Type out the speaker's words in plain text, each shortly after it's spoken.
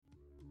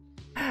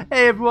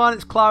Hey everyone,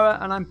 it's Clara,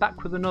 and I'm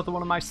back with another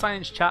one of my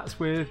science chats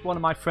with one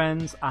of my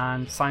friends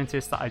and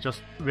scientists that I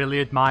just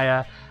really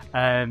admire.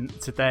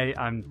 Today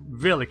I'm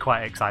really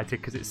quite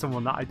excited because it's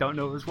someone that I don't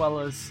know as well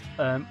as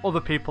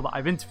other people that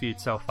I've interviewed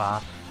so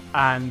far,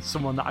 and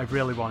someone that I've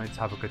really wanted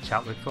to have a good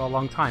chat with for a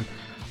long time.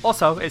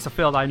 Also, it's a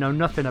field I know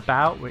nothing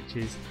about, which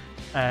is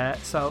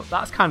so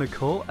that's kind of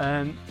cool.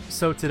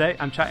 So today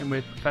I'm chatting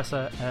with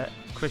Professor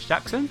Chris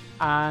Jackson,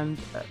 and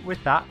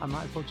with that I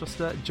might as well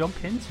just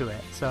jump into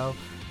it. So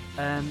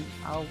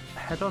I'll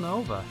head on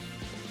over.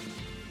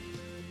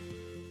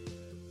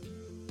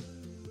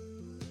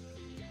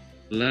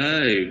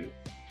 Hello.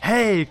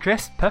 Hey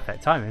Chris,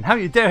 perfect timing. How are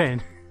you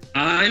doing?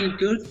 I'm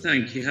good,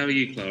 thank you. How are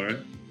you,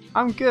 Clara?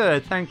 I'm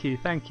good, thank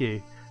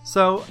you.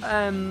 So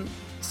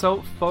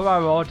so for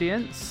our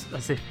audience,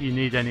 as if you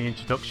need any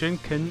introduction,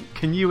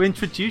 can you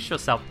introduce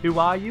yourself? Who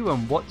are you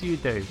and what do you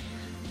do?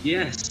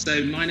 Yes,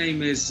 so my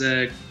name is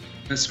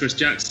Professor Chris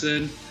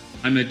Jackson.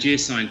 I'm a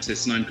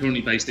geoscientist and I'm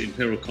currently based at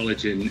Imperial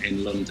College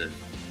in London.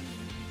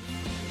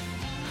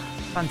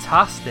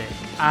 Fantastic.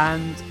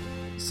 And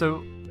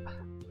so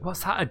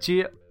what's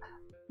that,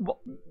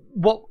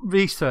 what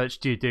research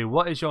do you do?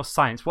 What is your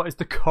science? What is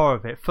the core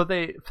of it? For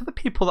the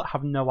people that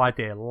have no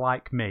idea,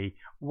 like me,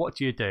 what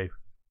do you do?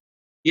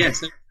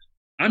 Yes,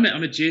 I'm a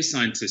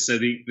geoscientist, so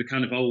the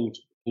kind of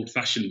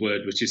old-fashioned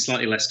word, which is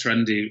slightly less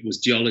trendy, was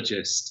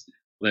geologist,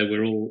 although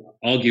we're all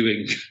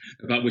arguing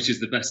about which is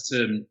the best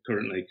term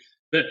currently.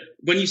 But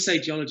when you say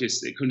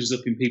geologist, it conjures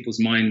up in people's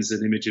minds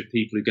an image of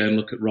people who go and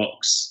look at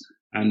rocks.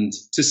 And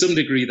to some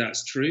degree,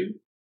 that's true,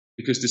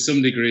 because to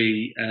some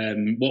degree,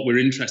 what we're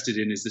interested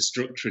in is the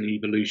structure and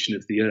evolution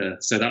of the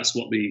Earth. So that's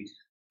what the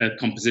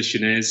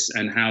composition is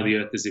and how the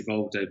Earth has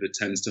evolved over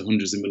tens to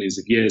hundreds of millions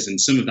of years. And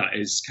some of that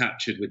is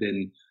captured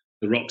within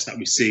the rocks that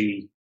we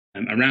see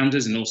around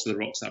us and also the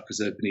rocks that are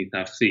preserved beneath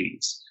our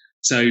feet.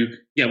 So,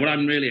 yeah, what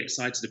I'm really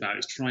excited about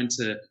is trying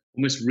to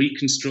almost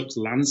reconstruct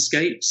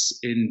landscapes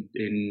in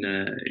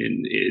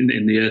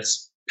the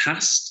Earth's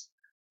past,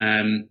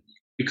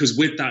 because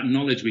with that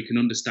knowledge we can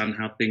understand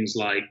how things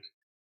like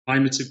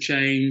climate have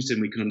changed,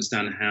 and we can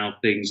understand how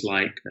things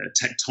like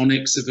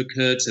tectonics have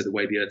occurred, so the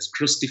way the Earth's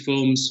crust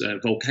deforms,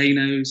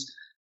 volcanoes.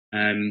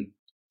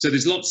 So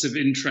there's lots of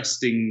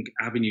interesting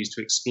avenues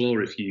to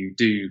explore if you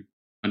do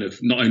kind of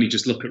not only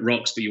just look at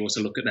rocks, but you also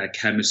look at their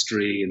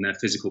chemistry and their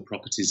physical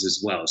properties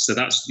as well. So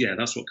that's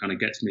what kind of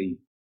gets me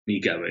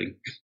going.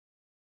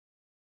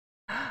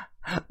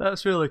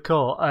 That's really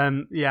cool.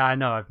 Yeah, I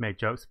know I've made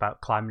jokes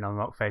about climbing on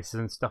rock faces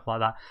and stuff like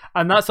that,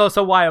 and that's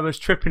also why I was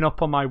tripping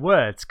up on my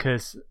words,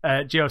 because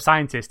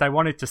geoscientist, I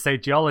wanted to say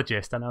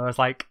geologist, and I was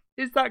like,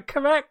 is that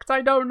correct?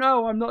 I don't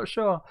know. I'm not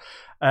sure.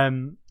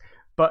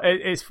 But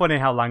it's funny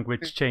how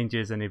language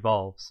changes and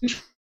evolves.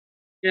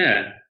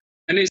 Yeah.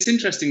 And it's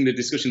interesting the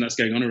discussion that's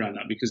going on around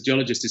that, because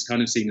geologist is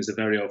kind of seen as a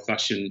very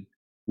old-fashioned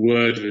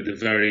word with a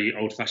very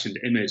old-fashioned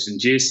image, and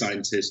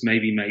geoscientist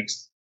maybe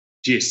makes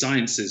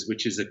geosciences,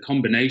 which is a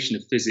combination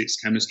of physics,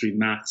 chemistry,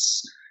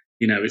 maths.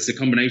 It's a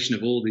combination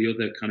of all the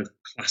other kind of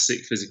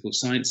classic physical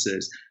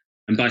sciences.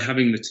 And by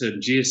having the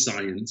term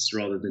geoscience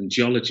rather than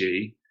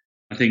geology,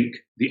 I think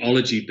the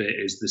ology bit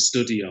is the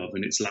study of,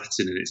 and it's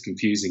Latin and it's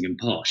confusing and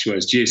posh,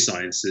 whereas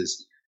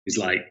geosciences is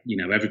like,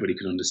 everybody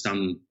can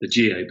understand the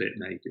geo bit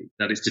maybe.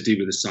 That is to do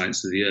with the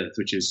science of the Earth,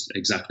 which is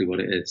exactly what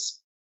it is.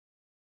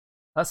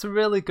 That's a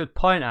really good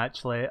point,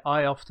 actually.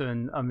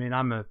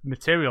 I'm a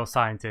material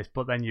scientist,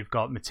 but then you've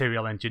got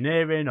material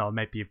engineering, or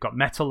maybe you've got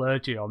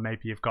metallurgy, or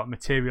maybe you've got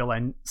material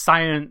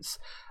science,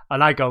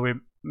 and I go with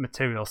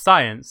material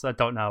science. I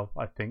don't know.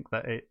 I think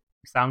that it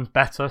sounds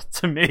better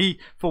to me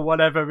for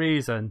whatever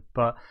reason,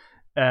 but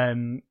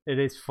it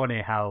is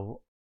funny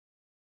how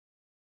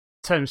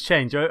terms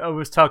change. I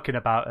was talking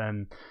about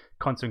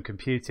quantum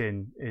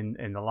computing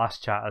in the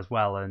last chat as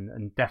well,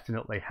 and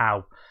definitely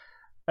how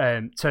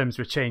terms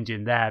were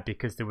changing there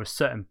because there was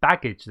certain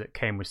baggage that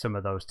came with some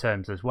of those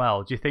terms as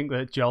well. Do you think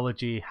that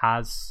geology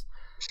has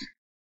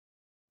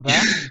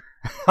that?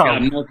 Yeah,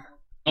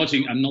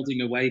 I'm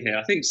nodding away here.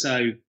 I think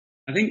so.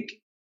 I think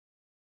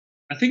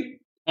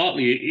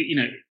partly,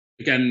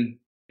 again,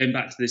 going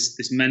back to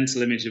this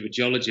mental image of a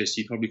geologist,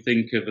 you probably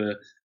think of a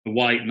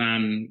white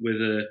man with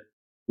a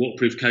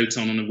waterproof coat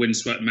on a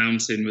windswept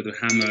mountain with a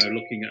hammer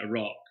looking at a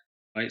rock,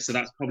 right? So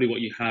that's probably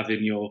what you have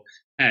in your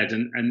head,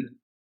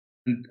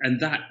 and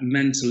that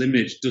mental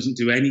image doesn't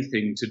do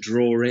anything to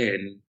draw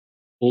in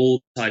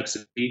all types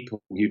of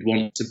people you'd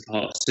want to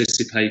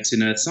participate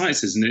in earth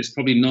sciences. And it's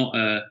probably not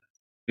a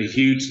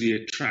hugely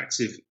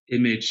attractive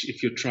image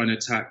if you're trying to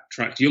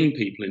attract young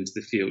people into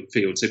the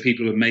field. So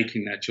people who are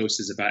making their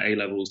choices about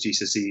A-levels,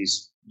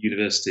 GCSEs,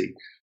 university.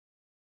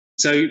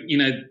 So,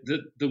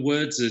 the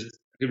words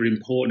are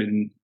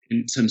important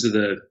in terms of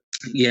the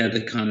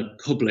kind of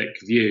public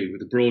view,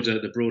 the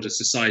broader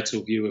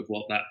societal view of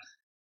what that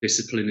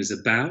discipline is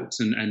about,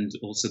 and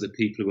also the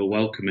people who are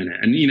welcoming it.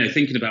 And,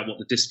 thinking about what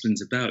the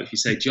discipline's about, if you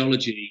say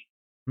geology,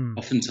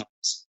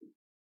 oftentimes,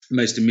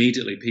 most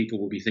immediately, people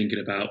will be thinking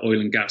about oil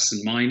and gas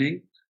and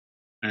mining.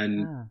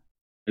 And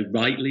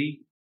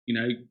rightly,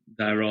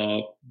 there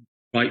are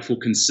rightful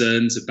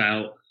concerns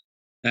about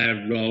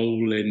their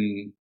role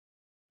in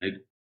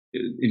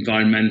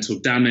environmental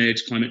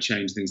damage, climate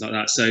change, things like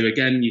that. So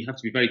again, you have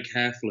to be very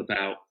careful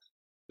about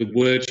the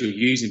words you're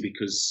using,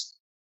 because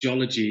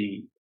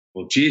geology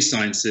or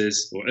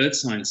geosciences or earth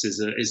sciences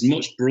is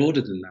much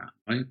broader than that,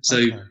 right?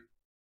 So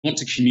want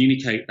to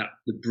communicate that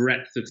the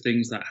breadth of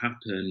things that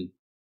happen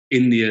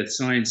in the earth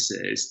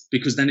sciences,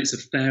 because then it's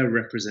a fair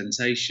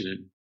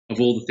representation of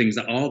all the things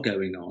that are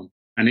going on,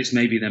 and it's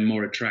maybe then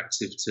more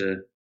attractive to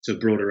a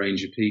broader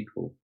range of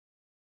people.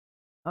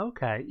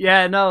 Okay,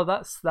 yeah, no,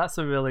 that's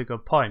a really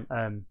good point.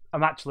 I'm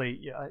actually,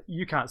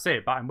 you can't see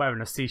it, but I'm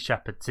wearing a Sea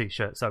Shepherd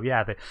t-shirt, so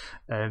yeah,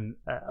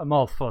 I'm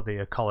all for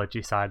the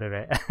ecology side of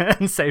it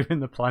and saving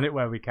the planet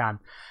where we can.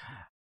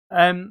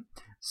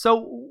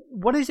 So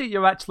what is it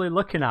you're actually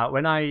looking at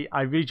when I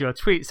read your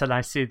tweets and I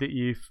see that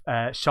you've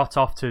shot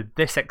off to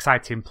this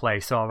exciting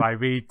place, or I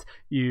read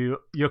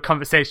your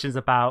conversations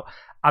about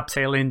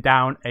abseiling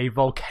down a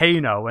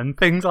volcano and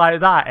things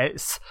like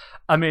that?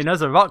 I mean,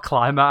 as a rock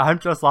climber, I'm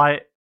just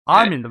like,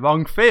 I'm in the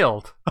wrong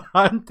field.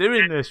 I'm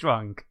doing this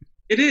wrong.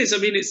 It is. I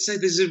mean,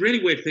 there's a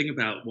really weird thing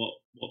about what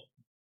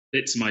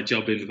bits of my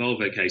job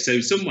involve. Okay, so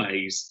in some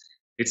ways,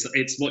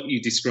 it's what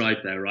you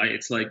described there, right?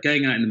 It's like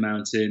going out in the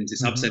mountains,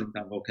 it's abseiling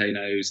down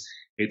volcanoes,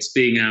 it's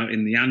being out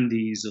in the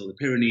Andes or the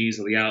Pyrenees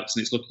or the Alps,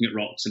 and it's looking at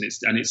rocks, and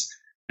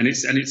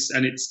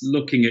it's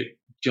looking at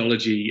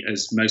geology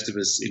as most of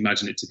us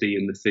imagine it to be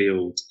in the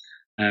field.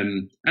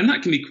 And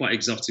that can be quite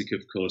exotic,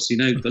 of course,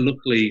 but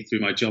luckily through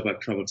my job, I've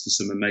traveled to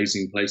some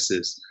amazing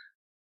places.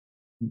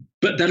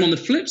 But then on the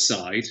flip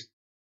side,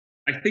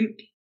 I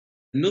think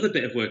another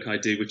bit of work I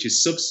do, which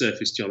is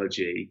subsurface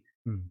geology,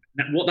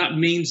 what that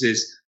means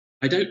is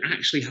I don't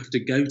actually have to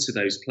go to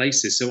those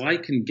places. So I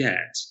can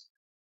get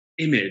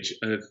image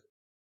of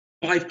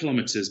 5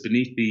 kilometers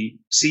beneath the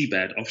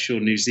seabed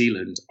offshore New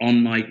Zealand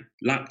on my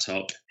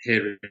laptop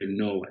here in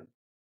Norway.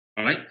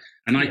 All right.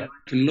 And I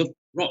can look at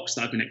rocks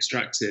that have been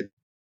extracted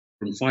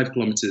from 5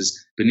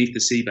 kilometers beneath the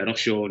seabed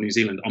offshore New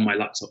Zealand on my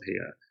laptop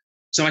here.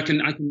 So I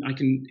can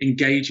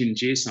engage in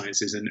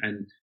geosciences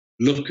and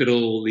look at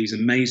all these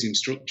amazing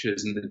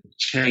structures and the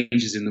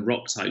changes in the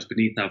rock types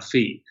beneath our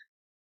feet,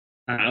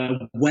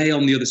 way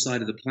on the other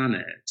side of the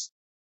planet,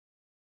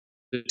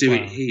 but do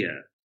it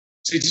here.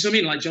 So it's what I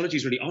mean, like geology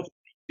is really odd.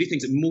 You do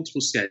things at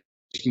multiple scales.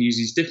 You can use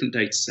these different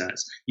data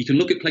sets. You can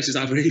look at places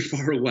that are really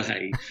far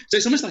away. So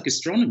it's almost like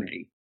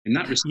astronomy in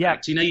that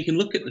respect. Yeah. You can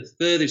look at the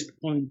furthest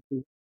point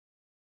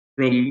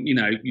from,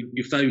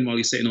 your phone while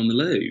you're sitting on the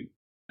loo.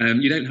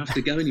 You don't have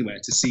to go anywhere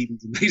to see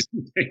these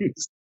amazing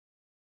things.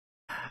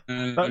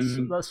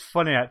 That's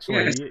funny,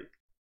 actually.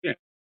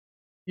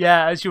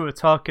 Yeah, as you were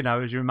talking, I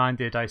was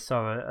reminded I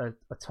saw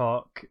a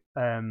talk,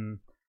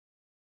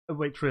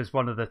 which was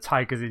one of the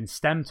Tigers in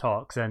STEM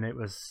talks, and it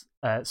was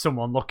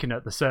someone looking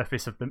at the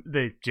surface of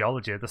the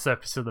geology of the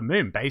surface of the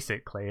moon,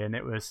 basically,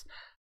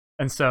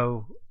 and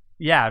so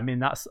yeah, I mean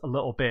that's a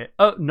little bit.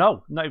 Oh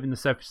no, not even the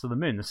surface of the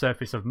moon, the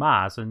surface of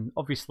Mars, and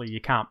obviously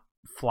you can't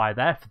fly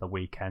there for the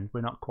weekend.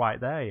 We're not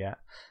quite there yet.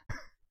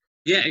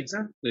 Yeah,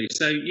 exactly.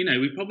 So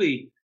we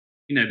probably,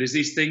 there's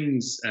these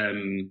things. I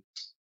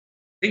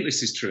think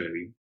this is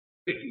true.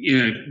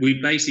 We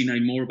basically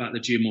know more about the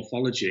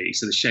geomorphology,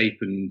 so the shape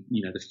and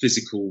the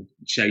physical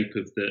shape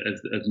of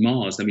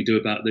Mars, than we do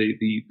about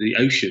the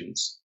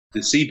oceans, the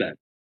seabed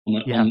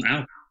on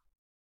our.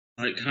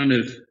 Like kind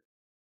of,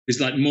 there's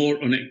like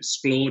more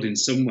unexplored in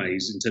some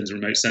ways in terms of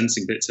remote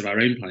sensing bits of our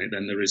own planet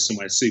than there is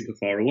somewhere super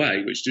far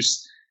away, which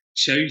just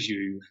shows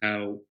you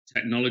how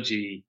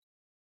technology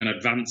can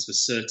advance for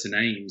certain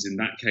aims, in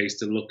that case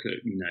to look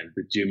at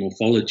the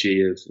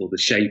geomorphology or the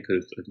shape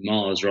of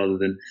Mars rather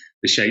than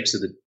the shapes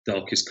of the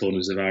darkest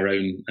corners of our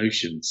own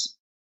oceans.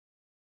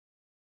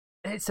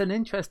 It's an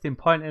interesting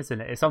point,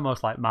 isn't it? It's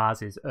almost like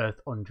Mars is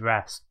Earth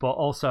undressed, but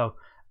also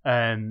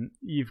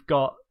you've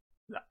got,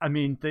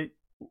 the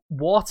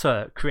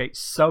water creates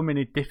so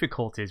many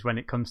difficulties when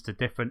it comes to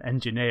different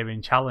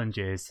engineering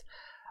challenges,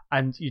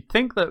 and you'd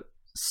think that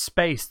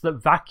that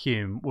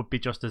vacuum would be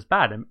just as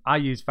bad. And I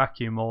use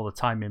vacuum all the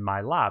time in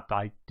my lab.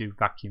 I do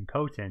vacuum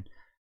coating,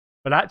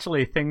 but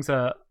actually things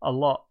are a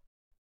lot.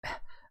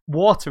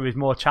 Water is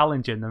more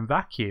challenging than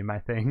vacuum, I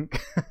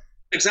think.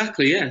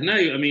 Exactly. Yeah. No.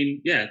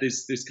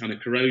 There's this kind of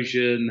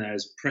corrosion.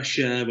 There's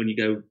pressure when you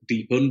go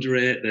deep under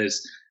it.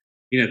 There's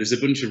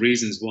a bunch of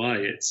reasons why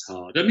it's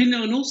hard.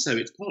 And also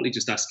it's partly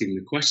just asking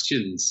the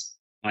questions.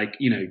 Like,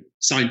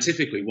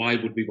 scientifically, why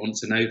would we want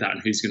to know that,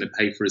 and who's going to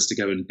pay for us to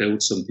go and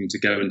build something to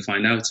go and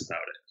find out about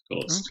it,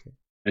 of course.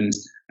 Okay.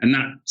 And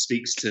that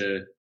speaks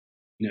to,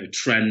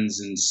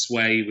 trends and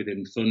sway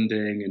within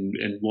funding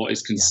and what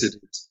is considered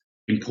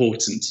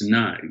important to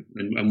know,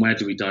 and where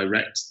do we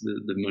direct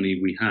the money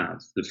we have,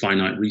 the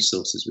finite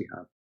resources we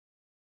have.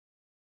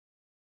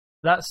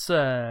 That's,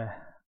 I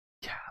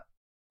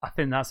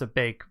think that's a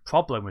big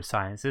problem with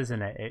science,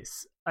 isn't it?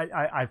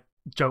 I've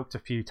joked a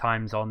few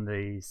times on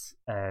these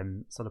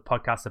sort of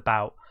podcasts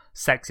about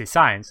sexy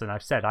science, and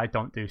I've said I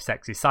don't do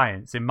sexy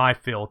science. In my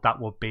field,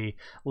 that would be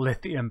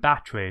lithium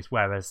batteries,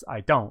 whereas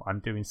I don't. I'm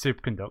doing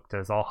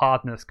superconductors or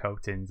hardness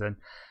coatings, and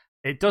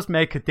it does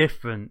make a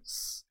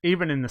difference.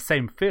 Even in the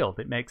same field,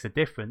 it makes a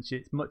difference.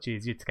 It's much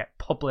easier to get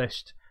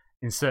published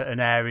in certain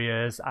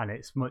areas, and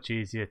it's much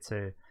easier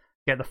to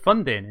get the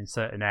funding in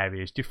certain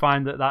areas. Do you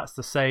find that that's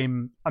the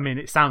same? I mean,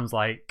 it sounds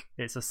like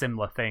it's a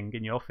similar thing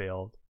in your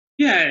field.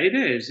 Yeah, it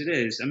is. It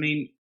is. I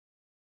mean,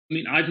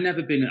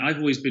 I've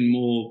always been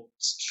more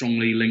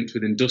strongly linked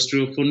with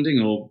industrial funding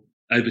or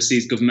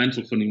overseas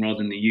governmental funding rather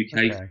than the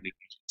UK funding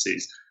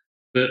agencies.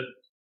 But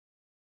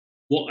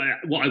what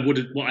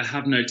I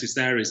have noticed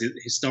there is that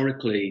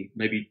historically,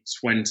 maybe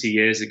 20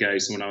 years ago,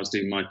 so when I was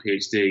doing my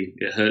PhD,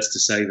 it hurts to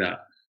say that,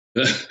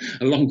 but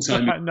a long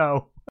time ago.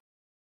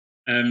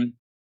 No.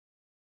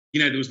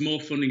 There was more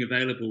funding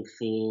available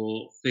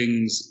for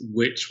things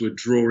which were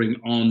drawing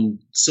on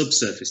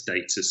subsurface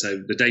data.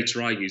 So the data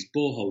I use,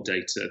 borehole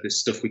data, this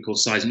stuff we call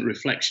seismic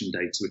reflection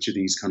data, which are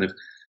these kind of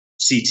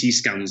CT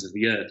scans of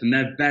the Earth. And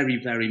they're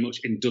very, very much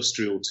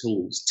industrial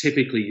tools,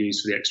 typically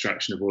used for the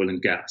extraction of oil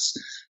and gas.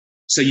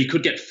 So you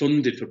could get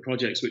funded for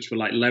projects which were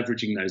like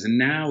leveraging those. And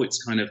now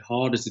it's kind of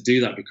harder to do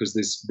that because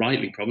there's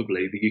rightly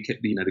probably the UK,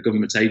 the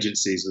government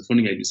agencies, the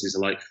funding agencies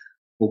are like,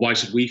 well, why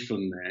should we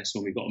fund this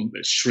when we've got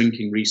a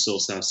shrinking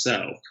resource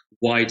ourselves?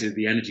 Why do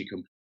the energy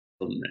companies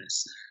fund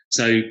this?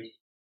 So,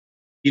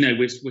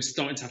 we're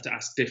starting to have to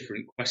ask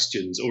different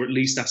questions, or at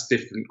least ask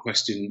different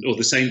questions, or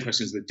the same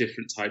questions with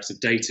different types of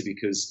data,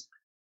 because,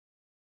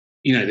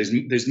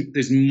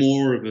 there's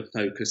more of a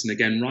focus, and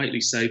again,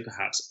 rightly so,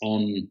 perhaps,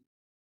 on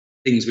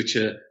things which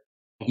are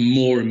of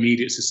more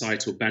immediate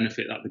societal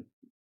benefit that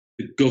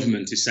the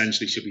government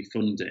essentially should be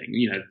funding.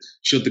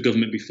 Should the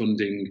government be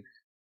funding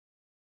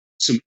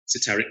some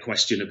esoteric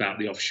question about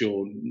the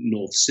offshore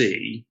North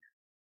Sea?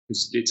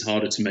 Because it's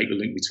harder to make the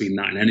link between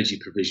that and energy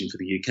provision for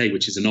the UK,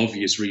 which is an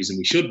obvious reason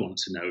we should want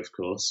to know, of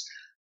course.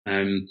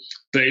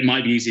 But it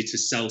might be easier to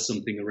sell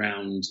something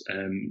around,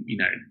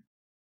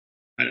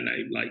 I don't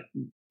know, like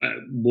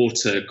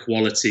water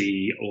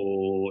quality,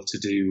 or to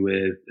do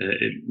with,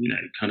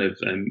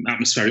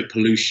 atmospheric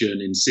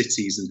pollution in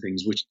cities and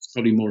things, which is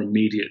probably more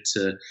immediate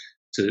to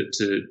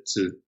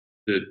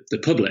the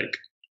public.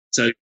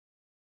 So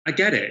I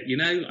get it,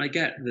 I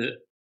get that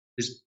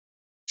there's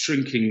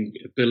shrinking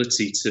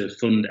ability to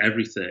fund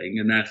everything,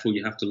 and therefore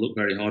you have to look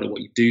very hard at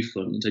what you do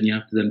fund, and you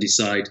have to then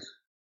decide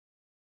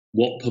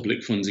what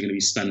public funds are going to be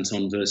spent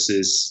on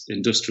versus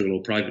industrial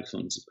or private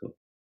funds, of course.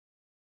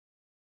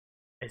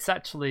 It's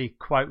actually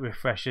quite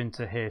refreshing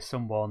to hear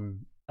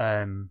someone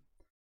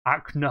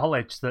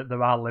acknowledge that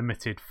there are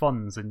limited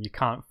funds and you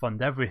can't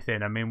fund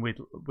everything. I mean,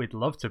 we'd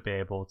love to be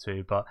able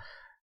to, but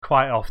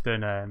quite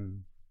often,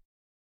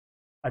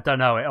 I don't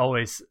know, it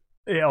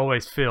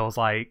always feels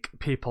like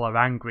people are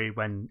angry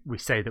when we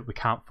say that we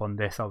can't fund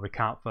this or we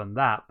can't fund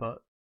that,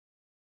 but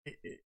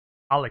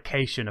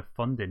allocation of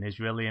funding is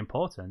really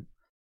important.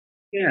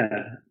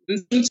 Yeah,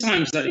 and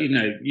sometimes that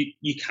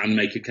you can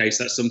make a case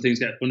that some things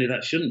get funded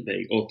that shouldn't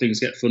be, or things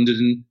get funded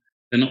and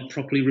they're not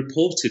properly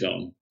reported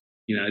on.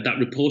 That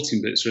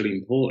reporting bit's really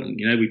important.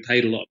 We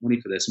paid a lot of money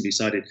for this and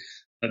decided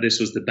that this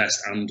was the best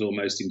and or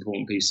most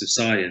important piece of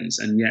science,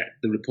 and yet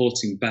the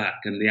reporting back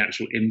and the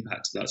actual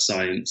impact of that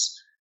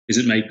science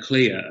isn't made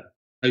clear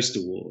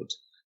post-award.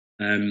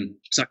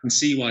 So I can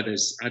see why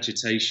there's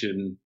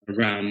agitation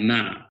around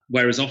that.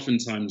 Whereas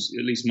oftentimes,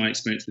 at least my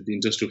experience with the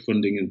industrial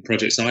funding and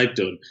projects I've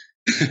done,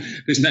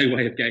 there's no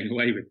way of getting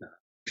away with that.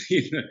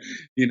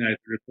 The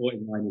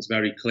reporting line is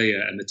very clear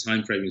and the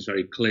time frame is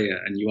very clear,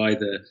 and you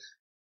either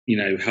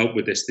help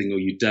with this thing or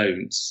you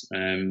don't.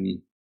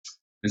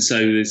 And so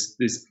there's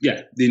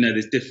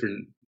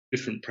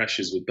different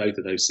pressures with both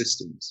of those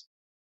systems.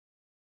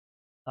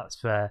 That's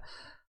fair.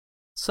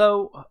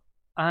 So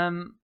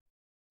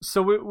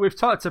we've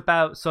talked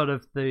about sort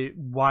of the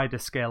wider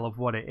scale of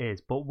what it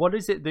is, but what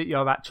is it that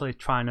you're actually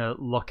trying to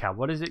look at?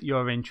 What is it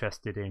you're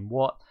interested in?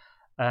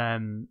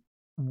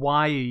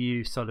 Why are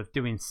you sort of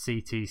doing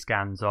CT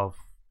scans of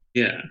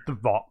the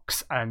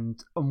rocks,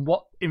 and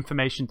what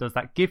information does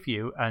that give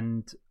you?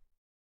 And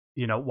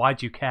why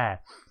do you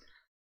care?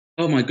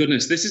 Oh my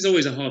goodness, this is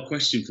always a hard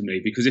question for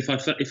me, because if I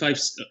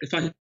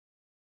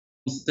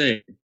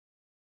think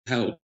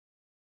help,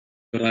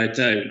 but I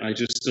don't. I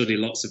just study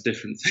lots of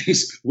different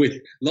things with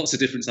lots of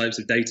different types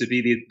of data,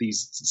 be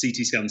these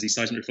CT scans, these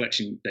seismic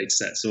reflection data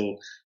sets, or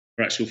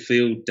actual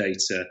field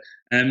data.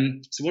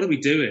 So what are we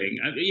doing?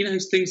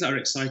 Things that are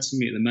exciting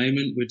me at the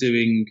moment. We're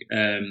doing.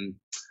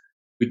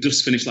 We've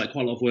just finished quite a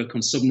lot of work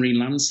on submarine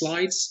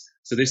landslides.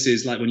 So this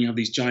is like when you have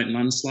these giant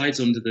landslides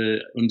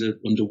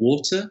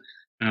underwater,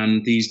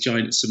 and these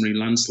giant submarine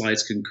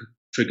landslides can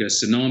trigger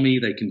tsunami.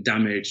 They can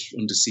damage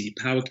undersea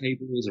power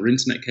cables or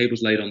internet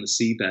cables laid on the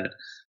seabed.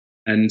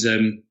 And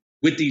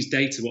with these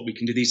data, what we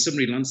can do, these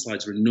submarine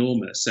landslides are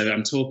enormous. So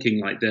I'm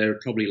talking they're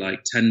probably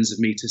tens of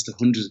meters to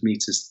hundreds of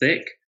meters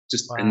thick,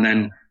 wow. And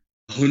then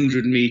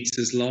 100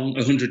 meters long,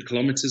 100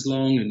 kilometers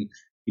long, and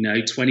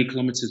 20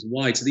 kilometers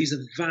wide. So these are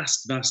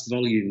vast, vast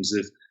volumes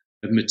of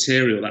of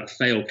material that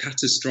fail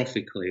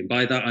catastrophically. And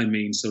by that I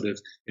mean sort of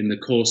in the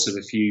course of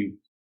a few,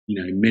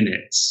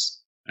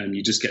 minutes,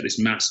 you just get this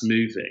mass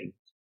moving.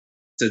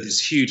 So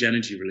there's huge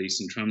energy release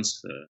and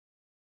transfer.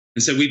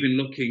 And so we've been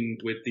looking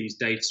with these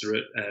data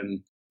at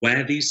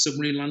where these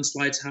submarine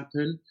landslides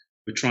happen.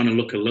 We're trying to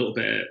look a little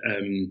bit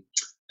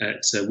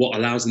at what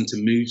allows them to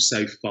move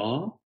so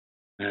far,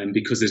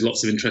 because there's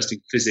lots of interesting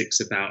physics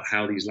about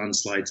how these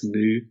landslides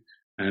move.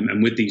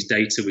 And with these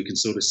data, we can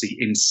sort of see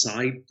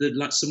inside the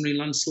submarine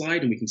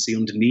landslide, and we can see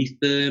underneath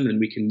them, and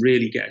we can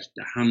really get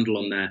a handle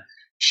on their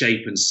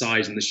shape and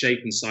size. And the shape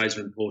and size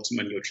are important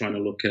when you're trying to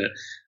look at,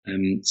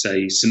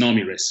 say,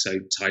 tsunami risk. So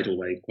tidal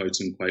wave, quote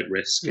unquote,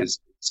 risk is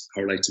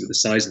correlated with the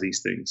size of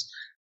these things.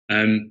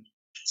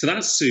 So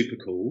that's super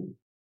cool.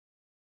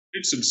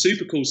 Some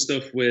super cool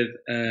stuff with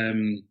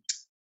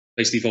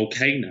basically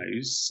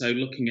volcanoes. So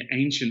looking at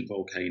ancient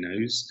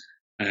volcanoes.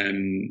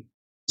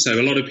 So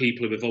a lot of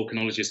people who are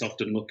volcanologists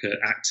often look at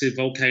active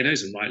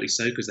volcanoes, and rightly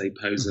so, because they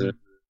pose a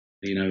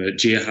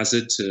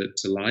geohazard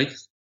to life.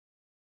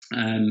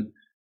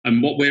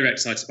 And what we're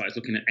excited about is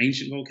looking at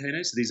ancient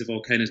volcanoes. So these are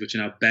volcanoes which are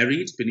now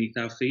buried beneath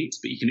our feet,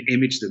 but you can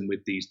image them with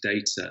these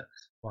data.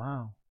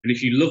 Wow. And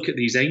if you look at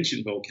these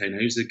ancient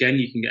volcanoes, again,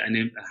 you can get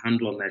a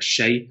handle on their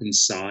shape and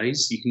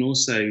size. You can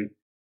also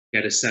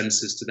get a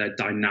sense as to their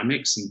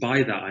dynamics. And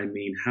by that, I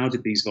mean, how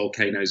did these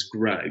volcanoes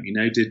grow?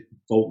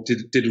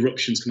 Did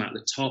eruptions come out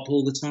the top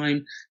all the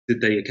time? Did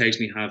they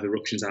occasionally have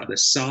eruptions out the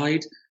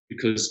side?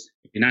 Because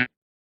in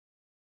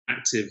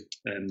active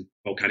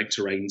volcanic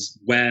terrains,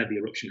 where the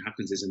eruption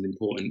happens is an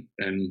important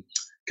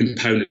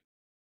component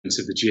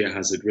of the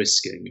geohazard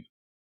risking.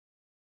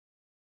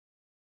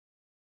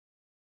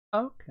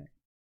 Okay.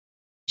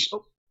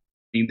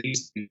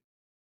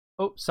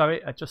 Oh,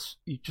 sorry,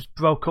 you just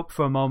broke up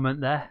for a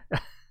moment there.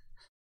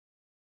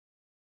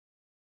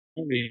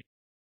 Oh.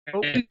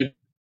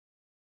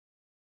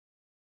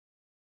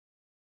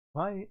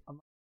 Why am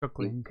I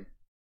struggling?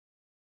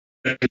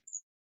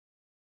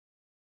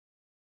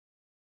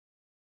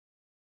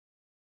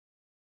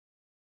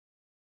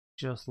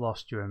 Just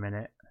lost you a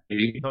minute.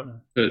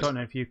 Don't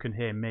know if you can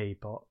hear me,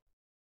 but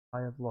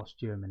I have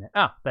lost you a minute.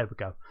 Ah, there we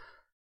go.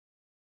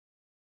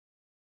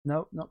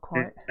 No, not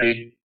quite.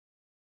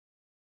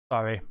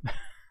 Sorry.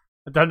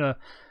 I don't know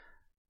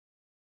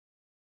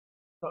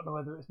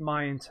whether it's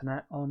my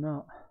internet or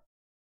not.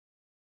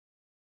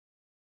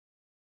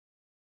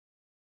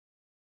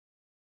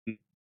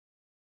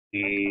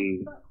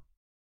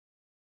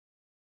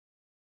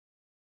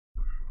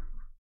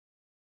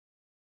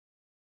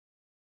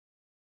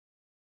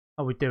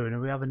 Are we doing? Are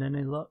we having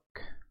any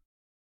luck?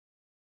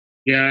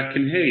 Yeah, I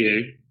can hear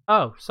you.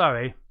 Oh,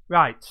 sorry.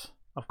 Right,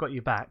 I've got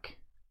you back.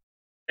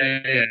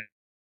 Yeah.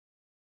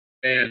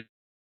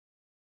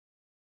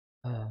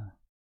 Not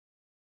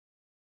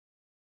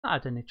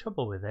had any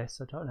trouble with this.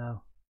 I don't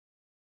know.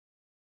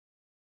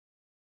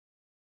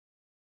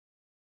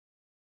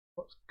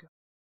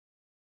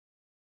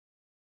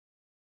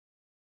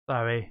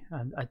 Sorry,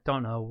 and I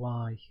don't know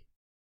why.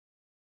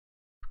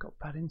 I've got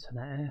bad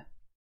internet here.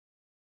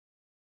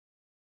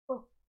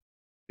 Oh.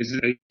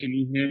 Can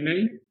you hear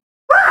me?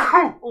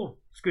 Oh,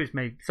 excuse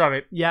me.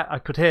 Sorry. Yeah, I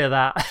could hear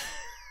that.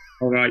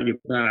 All right, you're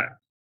back.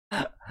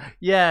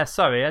 Yeah,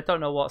 sorry. I don't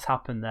know what's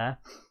happened there.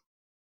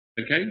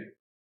 Okay.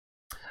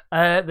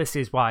 This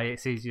is why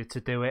it's easier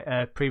to do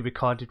it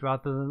pre-recorded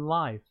rather than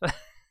live.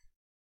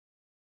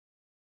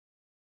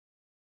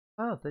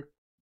 Oh, the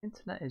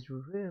internet is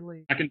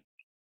really...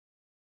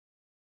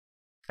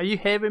 Are you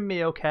hearing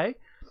me okay?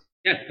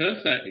 Yeah,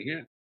 perfectly,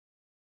 yeah.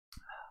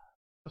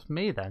 Just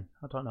me then.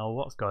 I don't know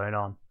what's going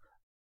on.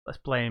 Let's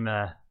blame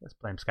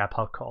Skype.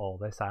 I'll cut all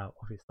this out,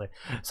 obviously.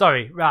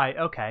 Sorry, right,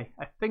 okay.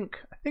 I think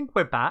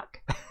we're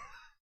back.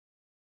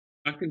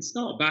 I can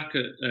start back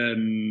at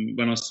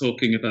when I was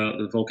talking about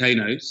the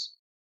volcanoes.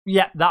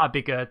 Yeah, that'd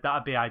be good.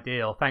 That'd be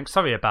ideal. Thanks.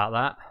 Sorry about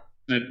that.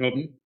 No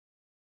problem.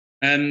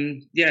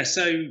 Yeah,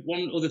 so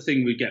one other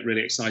thing we get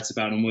really excited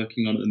about and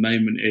working on at the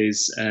moment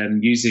is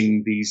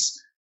using these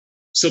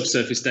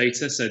subsurface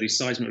data, so these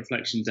seismic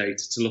reflection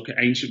data, to look at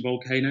ancient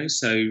volcanoes.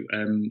 So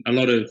a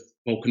lot of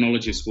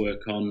volcanologists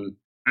work on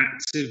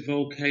active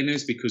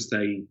volcanoes because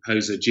they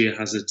pose a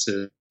geohazard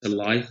to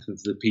life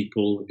of the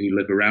people who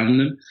live around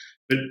them.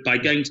 But by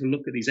going to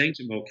look at these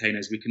ancient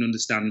volcanoes, we can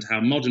understand how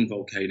modern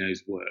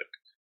volcanoes work.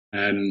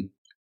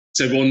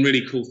 So one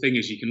really cool thing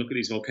is you can look at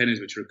these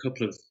volcanoes, which are a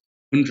couple of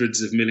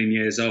hundreds of million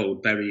years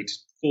old, buried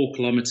 4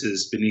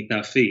 kilometers beneath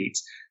our feet,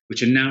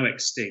 which are now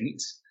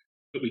extinct,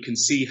 but we can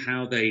see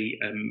how they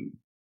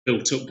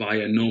built up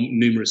via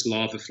numerous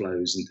lava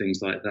flows and things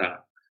like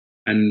that.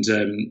 And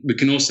we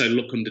can also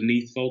look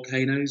underneath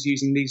volcanoes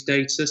using these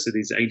data, so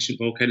these ancient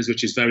volcanoes,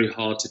 which is very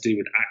hard to do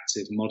with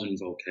active modern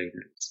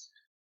volcanoes.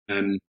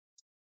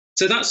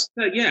 So that's,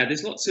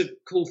 there's lots of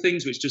cool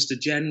things which just a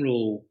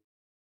general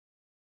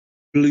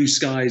blue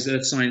skies,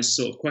 earth science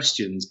sort of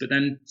questions. But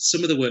then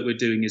some of the work we're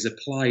doing is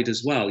applied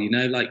as well.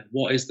 Like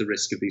what is the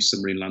risk of these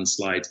submarine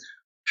landslides?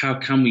 How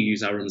can we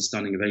use our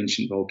understanding of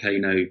ancient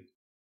volcano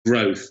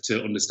growth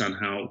to understand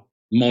how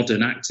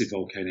modern active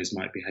volcanoes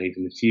might behave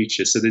in the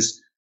future. So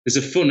there's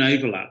a fun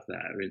overlap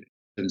there in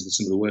terms of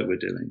some of the work we're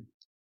doing.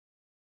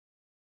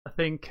 I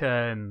think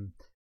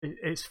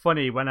it's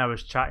funny, when I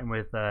was chatting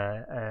with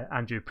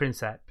Andrew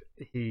Prinsep,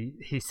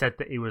 he said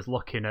that he was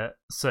looking at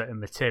certain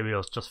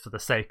materials just for the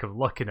sake of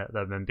looking at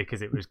them and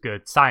because it was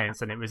good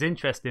science and it was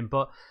interesting.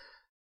 But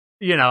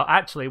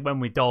actually, when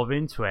we dove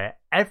into it,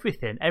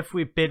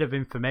 every bit of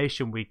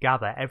information we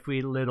gather,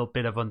 every little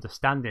bit of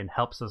understanding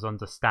helps us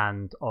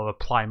understand or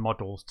apply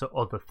models to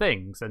other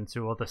things and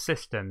to other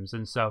systems.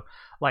 And so,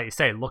 like you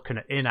say, looking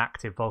at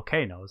inactive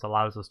volcanoes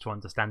allows us to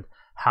understand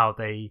how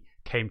they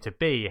came to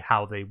be,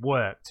 how they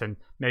worked, and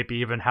maybe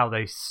even how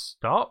they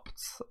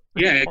stopped.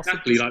 Yeah,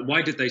 exactly. Like,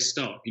 why did they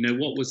stop?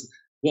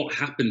 What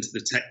happened to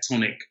the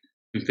tectonic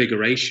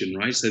configuration,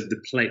 right? So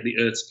the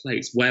Earth's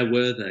plates, where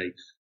were they?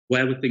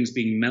 Where were things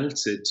being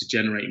melted to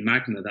generate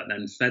magma that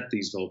then fed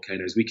these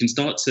volcanoes? We can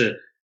start to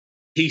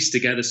piece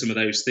together some of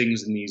those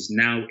things in these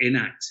now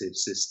inactive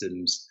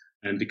systems.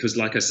 And because,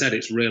 like I said,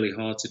 it's really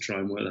hard to try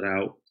and work that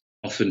out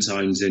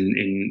oftentimes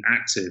in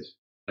active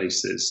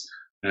places.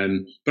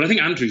 But I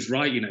think Andrew's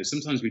right.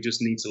 Sometimes we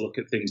just need to look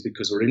at things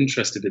because we're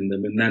interested in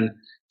them. And then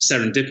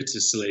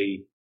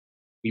serendipitously,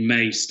 we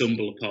may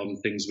stumble upon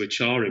things which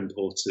are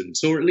important,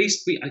 or at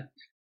least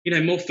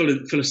more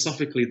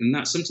philosophically than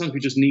that, sometimes we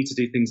just need to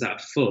do things that are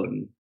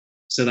fun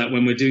so that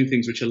when we're doing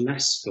things which are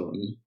less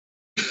fun,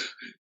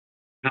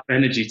 have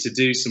energy to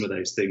do some of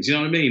those things. You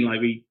know what I mean? Like,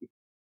 we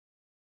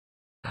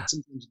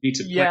sometimes need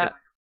to play. Yeah.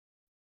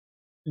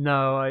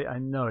 No, I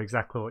know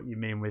exactly what you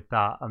mean with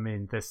that. I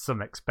mean, there's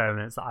some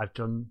experiments that I've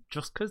done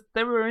just because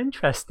they were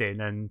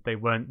interesting and they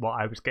weren't what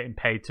I was getting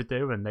paid to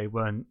do, and they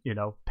weren't,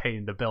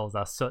 paying the bills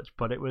as such.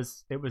 But it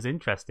was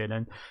interesting,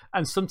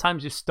 and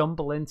sometimes you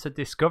stumble into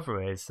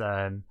discoveries.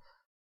 I'm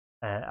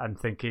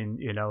thinking,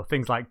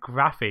 things like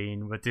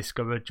graphene were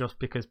discovered just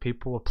because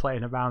people were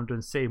playing around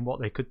and seeing what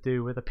they could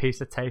do with a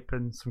piece of tape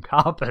and some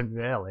carbon.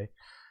 Really.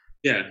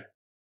 Yeah.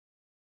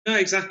 No,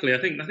 exactly. I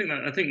think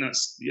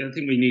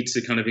we need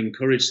to kind of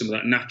encourage some of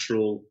that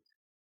natural.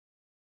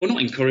 Well,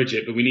 not encourage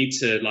it, but we need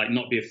to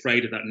not be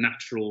afraid of that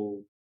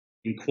natural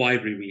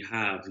inquiry we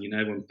have.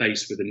 When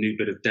faced with a new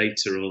bit of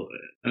data,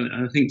 and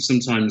I think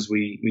sometimes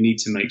we need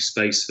to make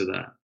space for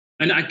that.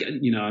 And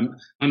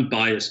I'm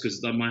biased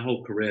because my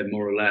whole career,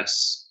 more or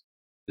less,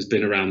 has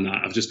been around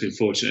that. I've just been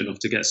fortunate enough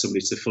to get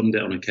somebody to fund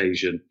it on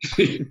occasion.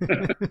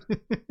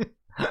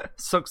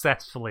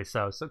 Successfully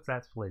so.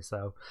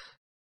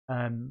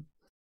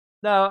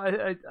 No,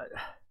 I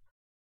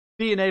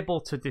being able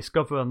to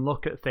discover and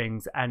look at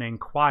things and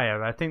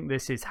inquire, I think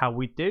this is how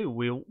we do.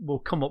 We'll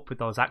come up with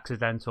those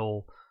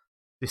accidental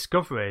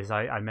discoveries.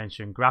 I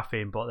mentioned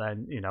graphene, but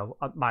then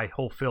my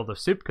whole field of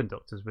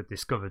superconductors were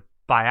discovered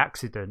by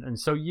accident, and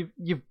so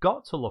you've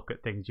got to look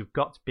at things. You've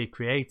got to be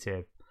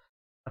creative.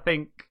 I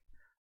think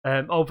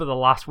over the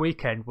last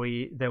weekend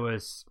there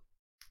was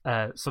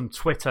some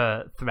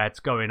Twitter threads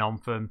going on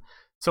from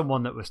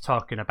someone that was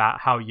talking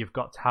about how you've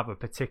got to have a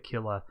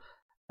particular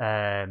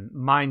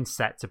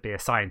mindset to be a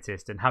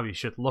scientist and how you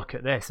should look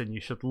at this and you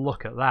should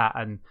look at that,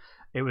 and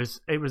it was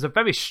a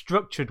very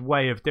structured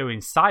way of doing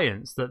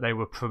science that they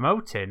were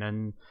promoting,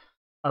 and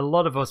a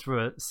lot of us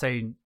were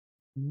saying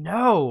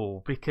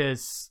no,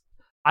 because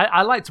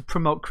I like to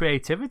promote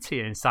creativity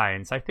in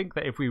science. I think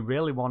that if we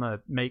really want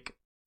to make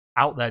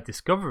out there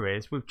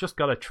discoveries, we've just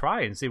got to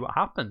try and see what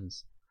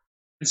happens.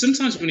 And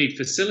sometimes we need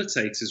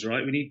facilitators,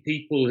 right? We need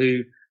people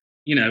who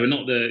are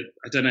not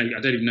I don't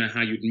even know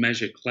how you'd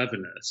measure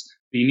cleverness,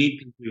 but you need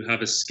people who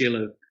have a skill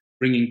of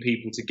bringing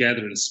people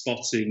together and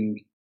spotting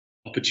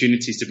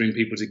opportunities to bring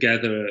people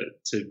together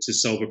to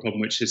solve a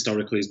problem which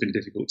historically has been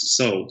difficult to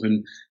solve.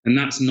 And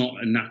that's not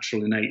a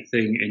natural innate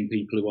thing in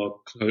people who are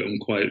quote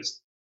unquote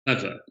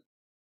clever.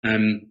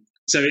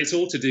 So it's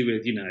all to do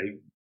with,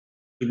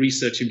 the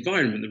research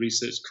environment, the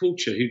research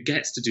culture, who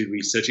gets to do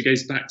research. It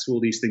goes back to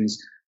all these things,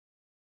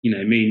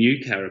 me and you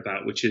care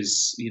about, which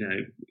is,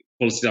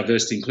 quality,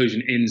 diversity,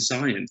 inclusion in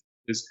science,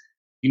 because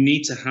you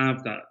need to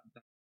have that.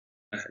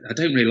 I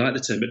don't really like the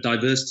term, but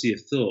diversity of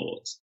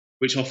thought,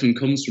 which often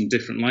comes from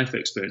different life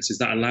experiences,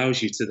 that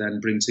allows you to then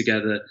bring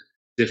together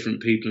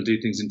different people and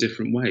do things in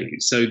different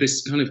ways. So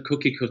this kind of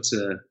cookie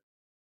cutter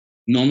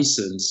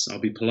nonsense, I'll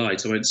be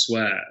polite, I won't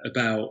swear,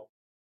 about,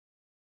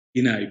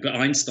 but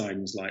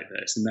Einstein was like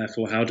this, and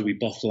therefore how do we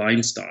bottle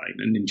Einstein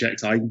and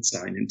inject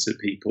Einstein into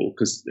people?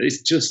 Because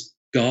it's just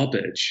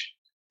garbage.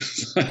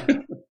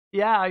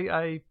 Yeah,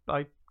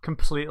 I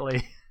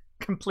completely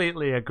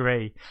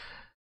agree.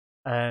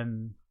 I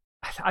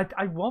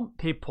want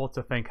people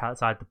to think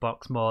outside the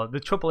box more. The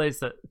trouble is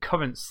that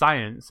current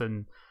science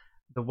and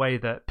the way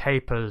that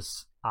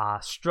papers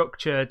are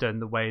structured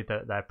and the way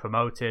that they're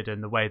promoted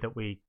and the way that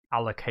we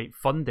allocate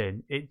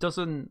funding, does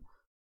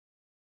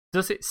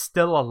it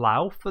still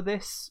allow for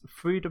this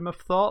freedom of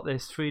thought,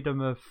 this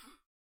freedom of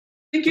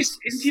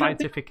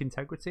scientific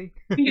integrity?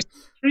 I think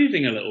it's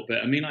improving a little bit.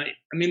 I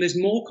mean, there's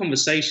more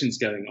conversations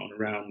going on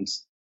around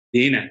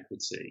the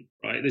inequity,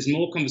 right? There's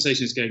more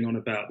conversations going on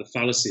about the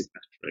fallacy of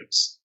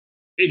metrics.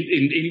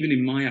 even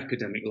in my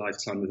academic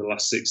lifetime of the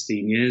last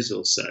 16 years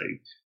or so.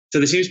 So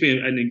there seems to be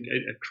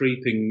a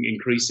creeping,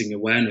 increasing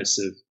awareness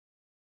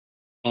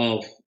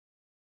of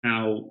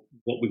how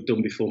what we've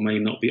done before may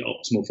not be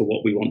optimal for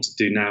what we want to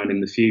do now and in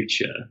the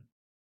future.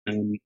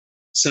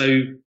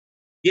 So,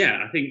 yeah,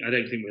 I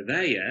don't think we're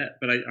there yet,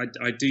 but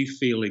I do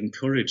feel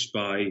encouraged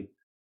by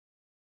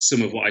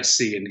some of what I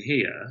see and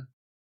hear.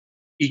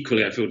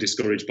 Equally, I feel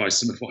discouraged by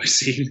some of what I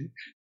see.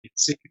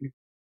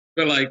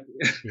 But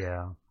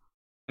yeah,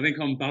 I think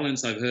on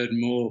balance, I've heard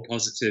more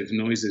positive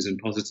noises and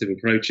positive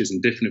approaches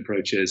and different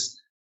approaches,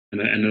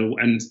 and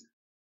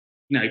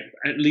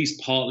at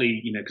least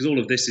partly, because all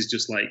of this is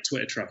just like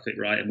Twitter traffic,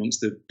 right,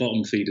 amongst the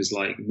bottom feeders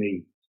like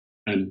me.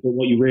 But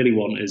what you really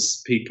want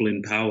is people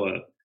in power,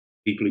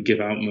 people who give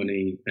out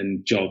money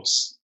and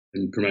jobs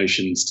and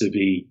promotions to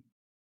be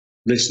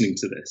listening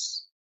to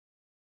this.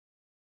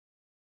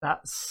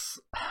 I've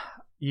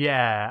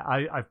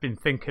been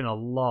thinking a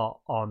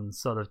lot on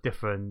sort of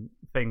different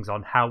things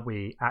on how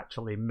we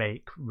actually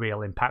make real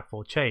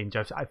impactful change.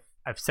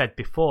 I've said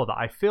before that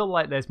I feel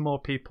like there's more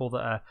people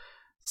that are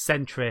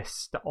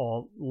centrist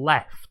or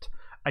left,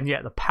 and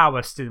yet the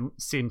power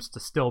seems to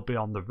still be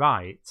on the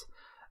right.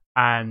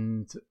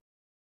 And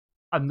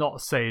I'm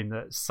not saying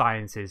that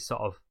science is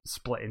sort of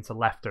split into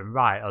left and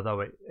right,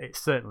 although it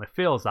certainly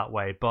feels that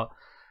way. But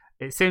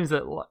it seems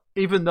that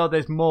even though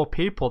there's more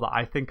people that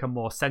I think are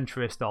more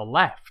centrist or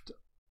left,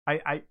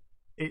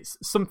 it's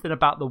something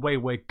about the way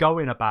we're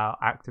going about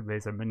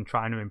activism and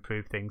trying to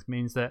improve things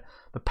means that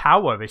the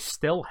power is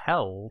still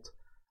held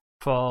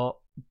for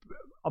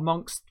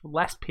amongst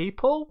less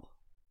people.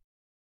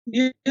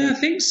 Yeah, I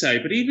think so.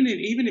 But even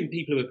in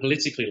people who are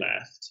politically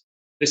left,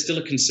 there's still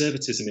a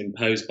conservatism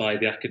imposed by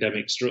the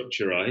academic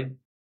structure, right?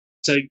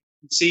 So you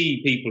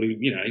see people who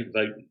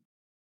vote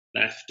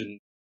left and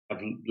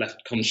have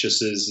left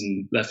consciences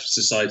and left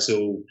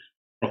societal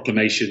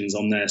proclamations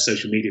on their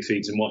social media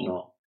feeds and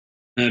whatnot.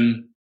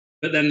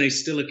 But then they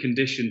still are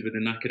conditioned with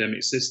an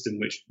academic system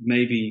which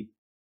maybe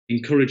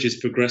encourages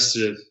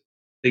progressive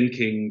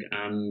thinking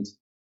and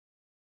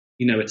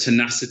a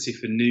tenacity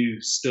for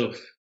new stuff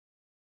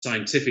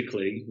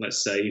scientifically,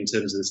 let's say, in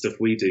terms of the stuff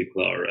we do,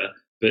 Clara,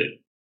 but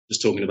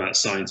just talking about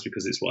science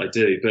because it's what I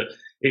do. But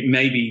it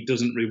maybe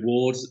doesn't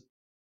reward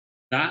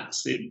that.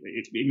 It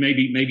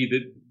maybe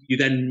that you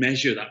then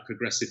measure that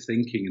progressive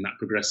thinking and that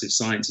progressive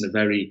science in a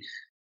very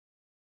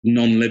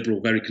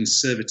non-liberal, very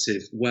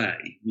conservative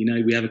way.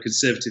 We have a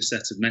conservative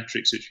set of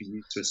metrics which we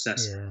use to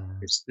assess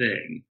this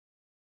thing.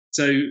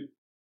 So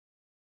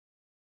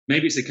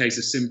maybe it's a case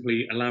of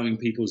simply allowing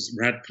people's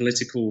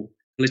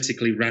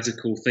politically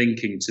radical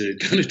thinking to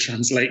kind of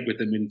translate with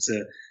them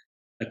into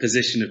a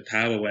position of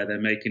power where they're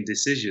making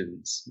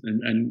decisions,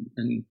 and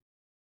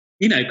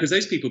because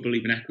those people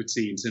believe in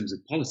equity in terms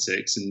of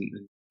politics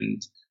and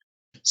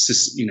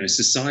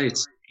society.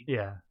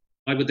 Yeah.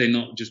 Why would they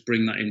not just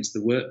bring that into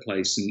the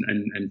workplace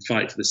and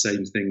fight for the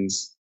same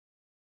things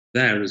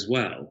there as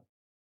well?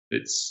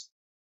 It's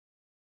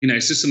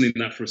just something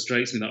that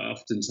frustrates me, that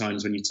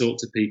oftentimes when you talk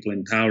to people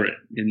in power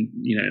in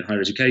higher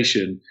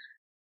education,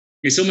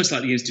 it's almost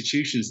like the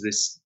institution's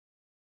this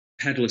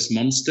headless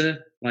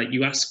monster. Like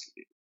you ask,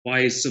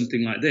 why is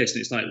something like this?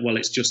 And it's like, well,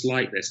 it's just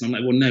like this. And I'm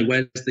like, well, no,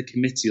 where's the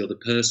committee or the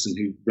person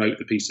who wrote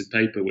the piece of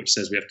paper which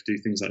says we have to do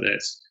things like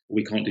this, or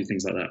we can't do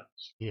things like that?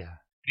 Yeah.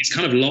 It's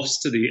kind of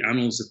lost to the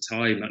annals of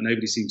time that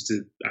nobody seems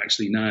to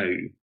actually know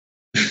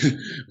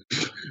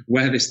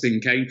where this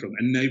thing came from,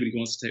 and nobody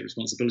wants to take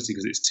responsibility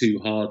because it's too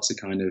hard to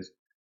kind of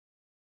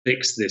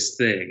fix this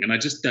thing. And I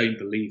just don't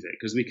believe it,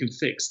 because we can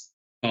fix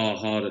far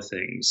harder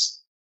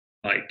things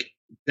like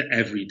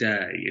every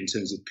day in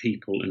terms of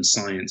people and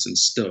science and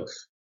stuff.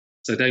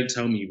 So don't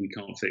tell me we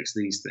can't fix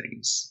these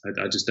things.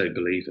 I just don't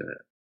believe it.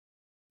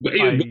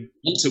 Whether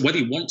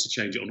you want to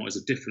change it or not is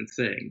a different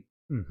thing.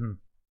 Mm-hmm.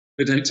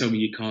 But don't tell me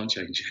you can't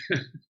change it.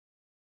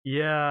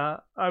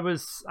 Yeah, I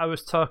was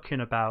talking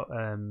about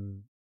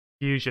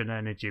fusion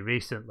energy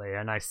recently,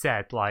 and I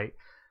said,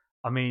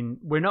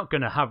 we're not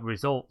going to have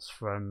results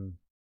from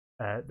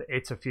the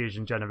ITER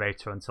fusion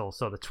generator until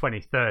sort of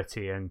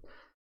 2030 and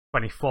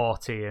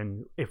 2040,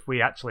 and if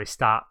we actually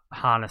start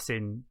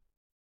harnessing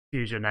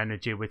fusion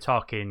energy, we're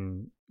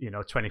talking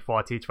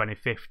 2040,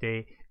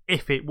 2050,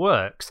 if it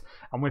works,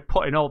 and we're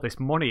putting all this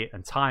money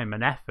and time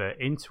and effort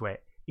into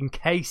it in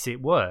case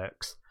it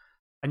works.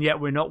 And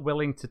yet we're not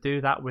willing to do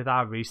that with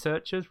our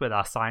researchers, with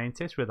our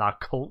scientists, with our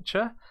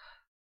culture.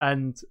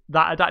 And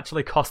that would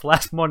actually cost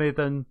less money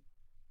than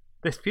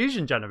this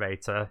fusion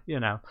generator,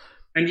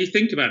 And you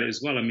think about it as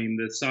well. I mean,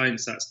 the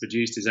science that's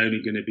produced is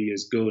only going to be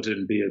as good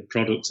and be a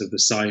product of the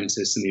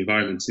scientists and the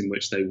environment in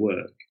which they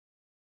work.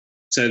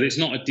 So it's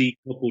not a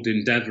decoupled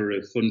endeavour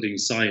of funding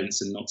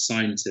science and not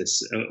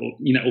scientists,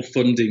 or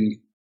funding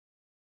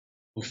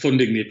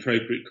the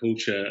appropriate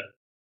culture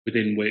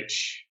within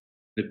which,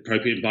 the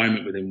appropriate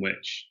environment within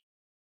which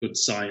good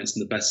science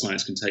and the best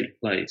science can take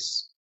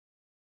place.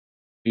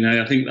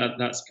 I think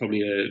that's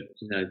probably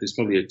there's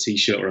probably a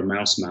T-shirt or a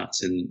mouse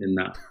mat in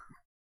that.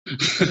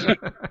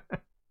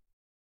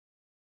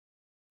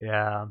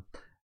 Yeah,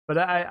 but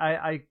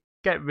I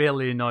get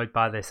really annoyed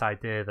by this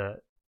idea that,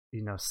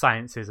 you know,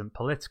 science isn't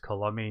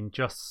political. I mean,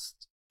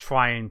 just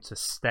trying to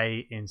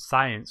stay in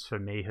science for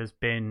me has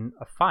been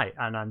a fight,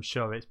 and I'm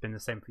sure it's been the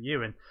same for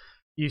you. And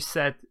you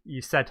said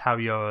how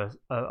you're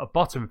a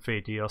bottom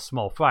feeder, you're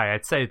small fry.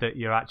 I'd say that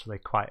you're actually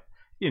quite,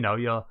 you know,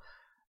 you're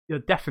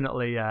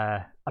definitely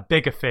a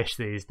bigger fish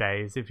these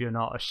days if you're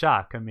not a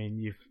shark. I mean,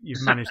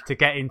 you've managed to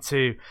get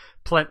into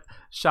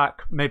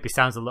shark maybe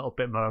sounds a little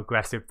bit more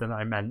aggressive than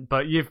I meant,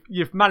 but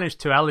you've managed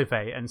to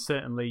elevate, and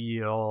certainly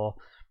you're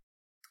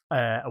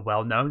a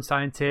well-known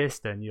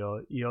scientist, and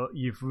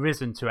you've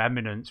risen to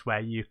eminence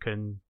where you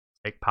can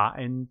take part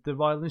in the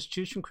Royal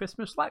Institution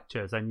Christmas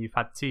lectures, and you've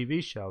had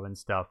TV show and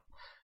stuff.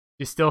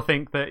 Do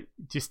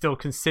you still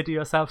consider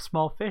yourself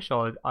small fish,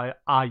 or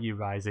are you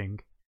rising?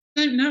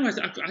 I don't know.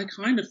 I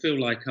kind of feel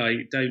like I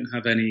don't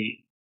have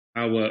any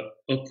power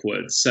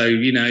upwards. So,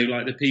 you know,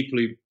 like the people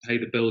who pay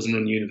the bills and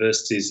run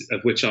universities,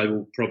 of which I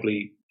will,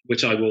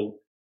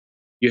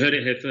 you heard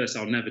it here first,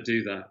 I'll never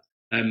do that.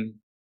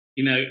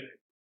 You know,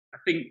 I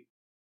think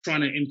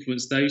trying to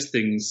influence those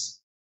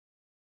things,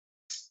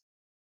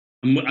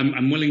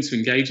 I'm willing to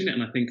engage in it,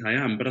 and I think I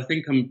am, but I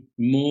think I'm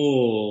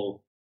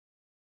more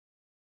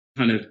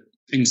kind of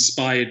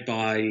inspired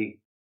by, you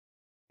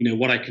know,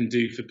 what I can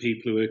do for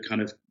people who are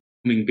kind of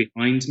coming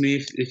behind me,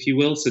 if you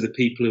will. So the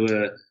people who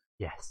are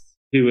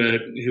who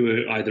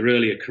are either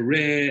earlier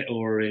career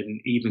or in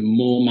even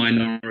more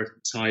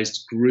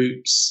minoritized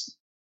groups,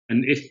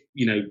 and if,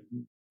 you know,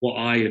 what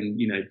I and,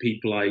 you know,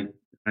 people I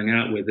hang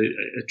out with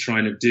are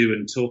trying to do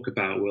and talk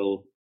about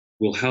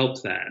will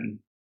help them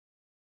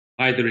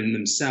either in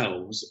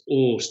themselves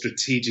or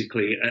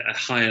strategically at a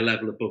higher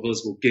level above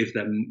us, will give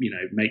them, you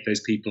know, make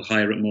those people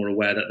higher and more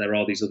aware that there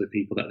are these other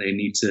people that they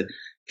need to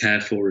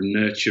care for and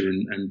nurture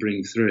and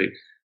bring through.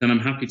 Then I'm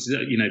happy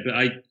to, you know, but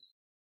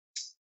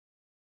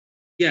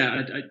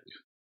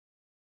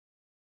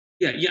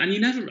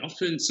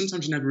and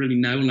sometimes you never really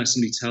know unless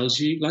somebody tells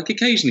you. Like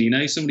occasionally, you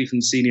know, somebody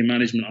from senior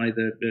management,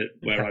 either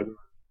where I work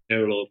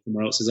here or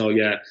somewhere else, says, "Oh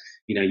yeah,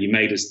 you know, you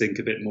made us think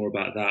a bit more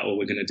about that, or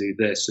we're going to do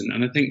this,"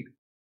 and I think,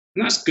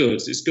 and that's good.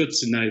 It's good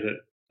to know that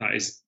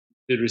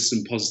there is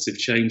some positive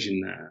change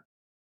in there.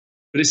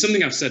 But it's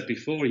something I've said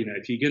before. You know,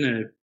 if you're going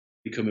to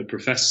become a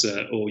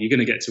professor, or you're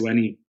going to get to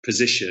any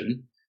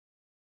position,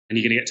 and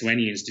you're going to get to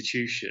any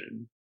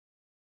institution,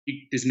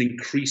 there's an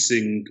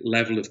increasing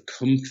level of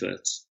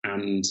comfort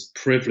and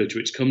privilege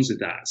which comes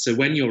with that. So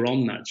when you're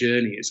on that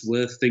journey, it's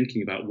worth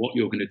thinking about what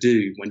you're going to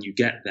do when you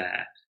get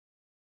there,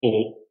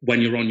 or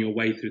when you're on your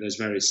way through those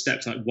various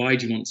steps. Like, why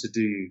do you want to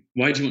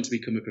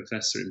become a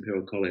professor in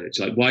Imperial College?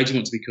 Like, why do you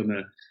want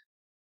tenure?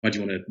 Why do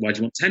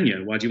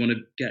you want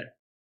to get,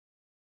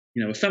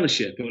 you know, a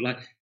fellowship? Or like,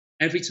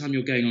 every time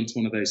you're going onto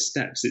one of those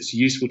steps, it's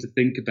useful to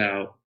think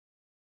about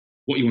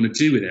what you want to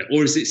do with it.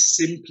 Or is it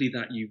simply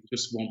that you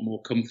just want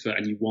more comfort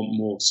and you want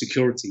more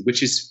security,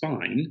 which is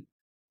fine.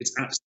 It's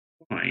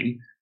absolutely fine.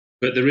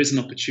 But there is an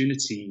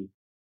opportunity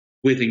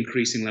with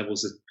increasing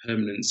levels of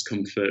permanence,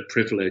 comfort,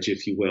 privilege,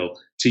 if you will,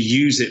 to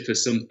use it for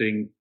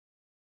something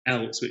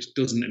else which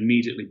doesn't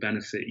immediately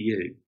benefit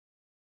you,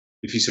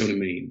 if you see what I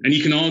mean. And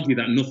you can argue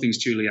that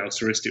nothing's truly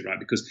altruistic, right?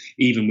 Because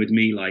even with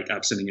me, like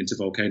abseiling into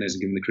volcanoes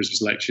and giving the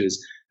Christmas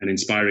lectures and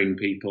inspiring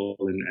people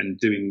and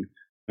doing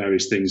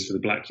various things for the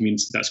Black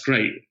community, that's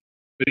great.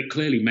 But it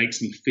clearly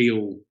makes me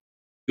feel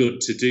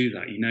good to do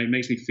that. You know, it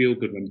makes me feel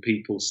good when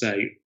people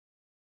say,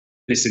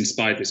 this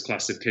inspired this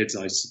class of kids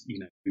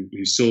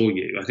who saw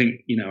you. I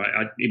think, you know,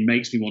 it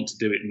makes me want to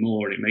do it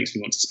more, and it makes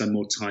me want to spend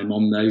more time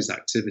on those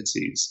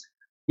activities,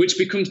 which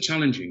becomes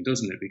challenging,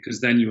 doesn't it?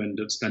 Because then you end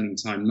up spending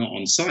time not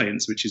on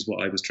science, which is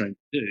what I was trained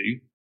to do.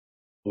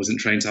 I wasn't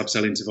trained to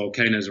abseil into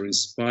volcanoes or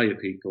inspire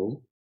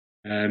people.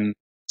 So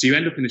you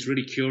end up in this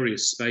really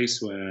curious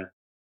space where,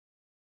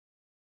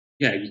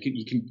 yeah,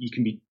 you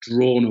can be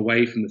drawn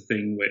away from the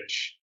thing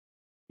which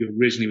you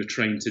originally were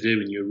trained to do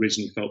and you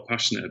originally felt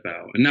passionate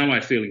about. And now I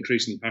feel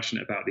increasingly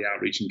passionate about the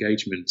outreach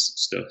engagement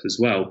stuff as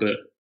well. But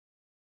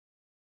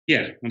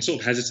yeah, I'm sort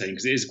of hesitating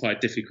because it is quite a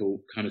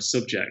difficult kind of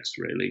subject,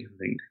 really, I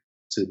think,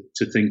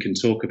 to think and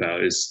talk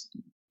about. Is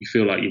you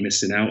feel like you're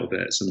missing out a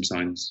bit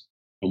sometimes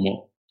on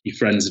what your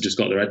friends have just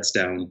got their heads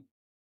down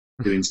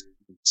doing,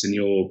 and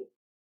you're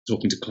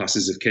talking to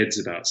classes of kids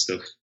about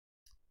stuff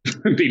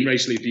and being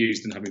racially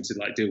abused and having to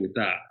like deal with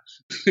that.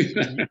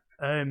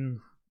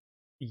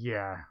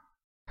 Yeah.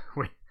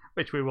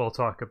 Which we will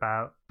talk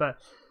about, but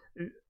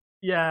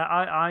yeah,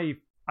 I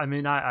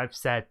mean, I've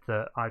said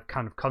that I've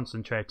kind of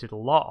concentrated a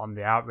lot on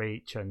the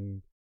outreach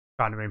and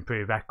trying to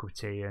improve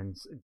equity and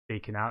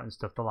speaking out and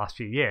stuff the last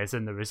few years,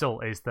 and the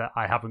result is that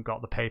I haven't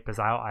got the papers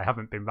out, I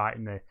haven't been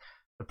writing the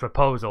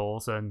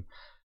proposals, and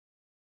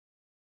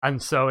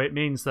so it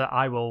means that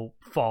I will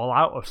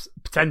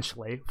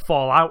potentially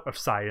fall out of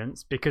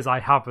science because I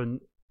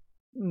haven't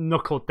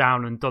knuckled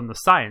down and done the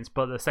science.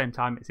 But at the same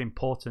time, it's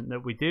important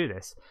that we do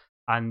this.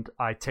 And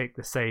I take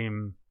the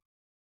same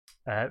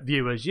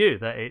view as you,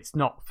 that it's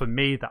not for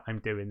me that I'm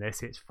doing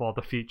this, it's for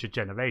the future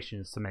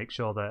generations to make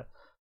sure that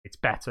it's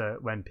better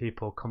when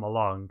people come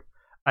along.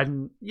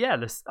 And yeah,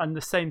 and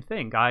the same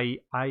thing. I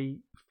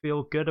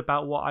feel good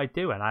about what I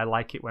do, and I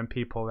like it when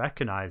people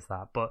recognize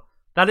that. But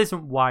that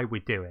isn't why we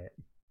do it.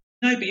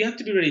 No, but you have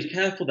to be really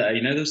careful there.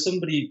 You know, there's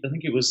somebody, I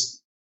think it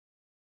was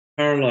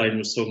Caroline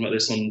was talking about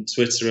this on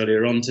Twitter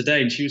earlier on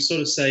today, and she was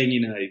sort of saying,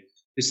 you know,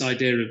 this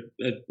idea of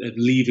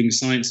leaving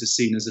science is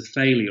seen as a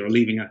failure, or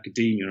leaving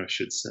academia, I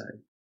should say.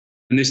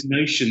 And this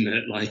notion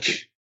that,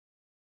 like,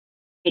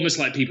 almost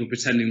like people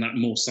pretending that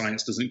more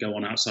science doesn't go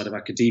on outside of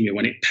academia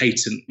when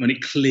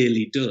it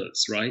clearly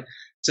does, right?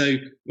 So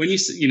when you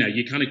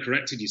kind of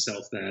corrected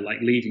yourself there, like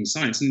leaving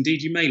science, and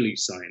indeed you may leave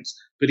science,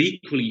 but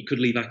equally you could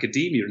leave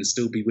academia and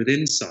still be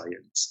within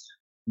science.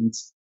 And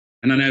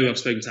I know I've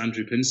spoken to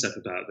Andrew Pinsep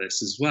about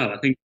this as well. I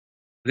think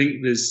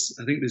there's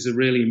a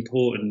really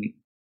important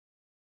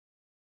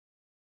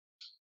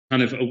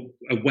kind of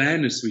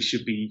awareness we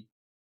should be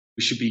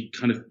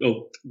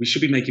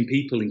making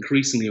people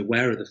increasingly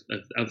aware of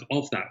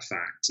that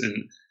fact,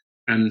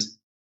 and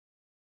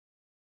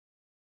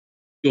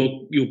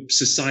your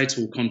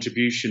societal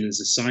contribution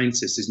as a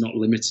scientist is not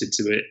limited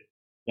to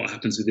what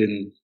happens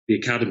within the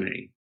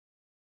academy.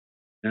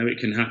 You know, it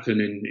can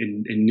happen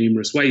in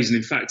numerous ways. And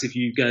in fact, if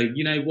you go,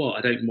 you know what,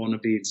 I don't want to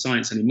be in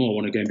science anymore, I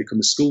want to go and become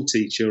a school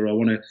teacher, or I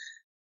want to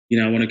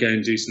go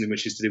and do something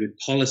which is to do with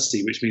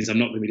policy, which means I'm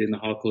not going to be doing the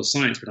hardcore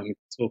science, but I'm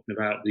talking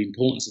about the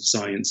importance of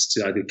science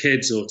to either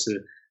kids or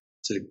to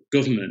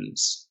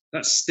governments.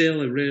 That's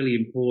still a really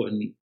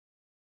important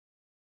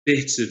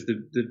bit of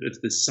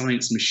the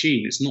science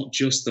machine. It's not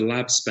just the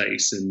lab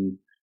space and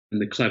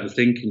the clever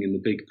thinking and the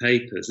big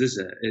papers, is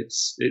it?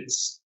 It's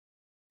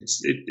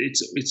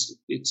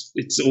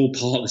all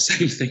part of the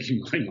same thing in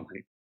my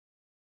mind.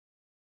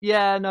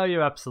 Yeah, no,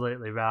 you're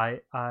absolutely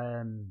right.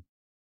 I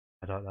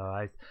don't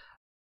know.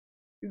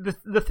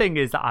 The thing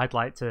is that I'd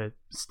like to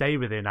stay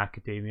within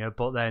academia,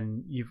 but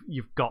then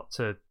you've got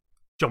to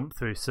jump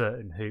through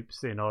certain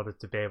hoops in order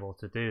to be able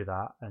to do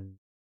that. And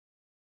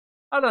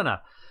I don't know.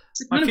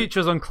 My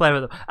future's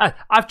unclear.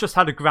 I've just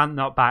had a grant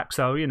not back,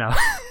 so you know.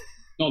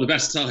 Not the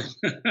best time.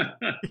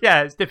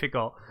 Yeah, it's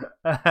difficult.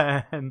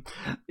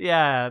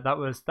 Yeah, that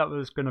was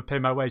going to pay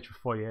my wage for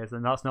 4 years,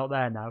 and that's not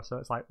there now. So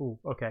it's like, oh,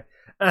 okay.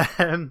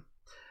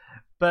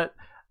 But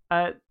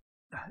I'm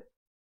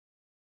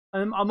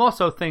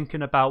also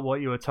thinking about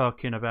what you were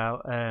talking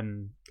about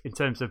in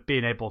terms of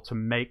being able to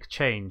make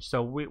change.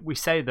 So we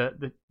say that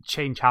the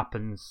change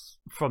happens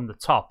from the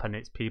top, and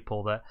it's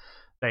people that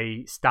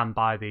they stand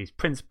by these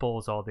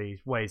principles or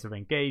these ways of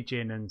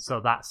engaging, and so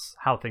that's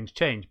how things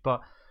change. But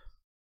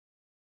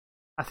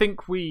I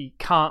think we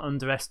can't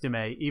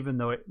underestimate, even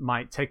though it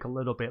might take a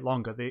little bit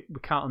longer, we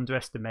can't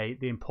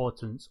underestimate the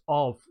importance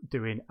of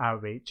doing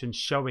outreach and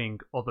showing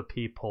other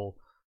people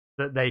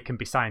that they can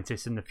be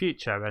scientists in the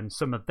future, and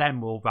some of them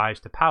will rise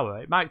to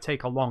power. It might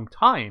take a long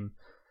time,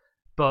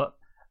 but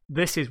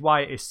this is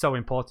why it is so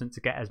important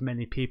to get as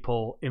many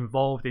people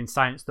involved in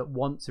science that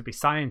want to be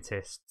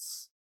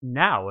scientists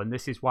now. And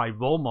this is why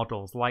role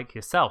models like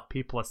yourself,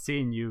 people are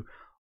seeing you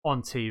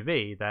on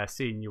TV, they're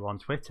seeing you on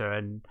Twitter,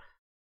 and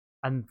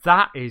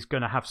that is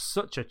going to have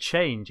such a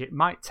change. It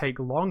might take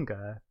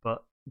longer,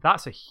 but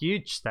that's a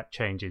huge step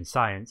change in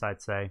science,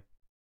 I'd say.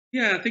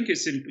 Yeah, I think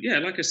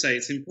like I say,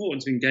 it's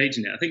important to engage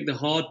in it. I think the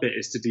hard bit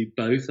is to do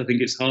both. I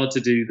think it's hard to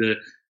do the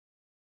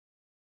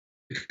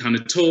kind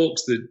of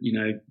talks,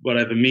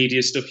 whatever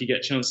media stuff you get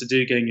a chance to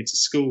do, going into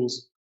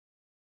schools,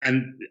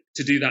 and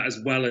to do that as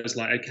well as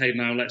like, okay,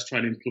 now let's try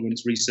and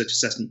influence research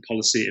assessment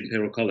policy at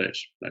Imperial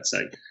College, let's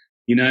say,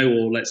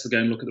 or let's go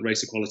and look at the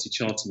race equality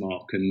charter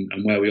mark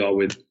and where we are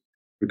with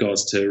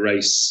regards to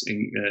race,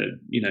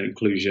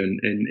 inclusion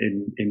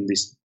in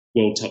this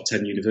world top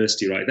 10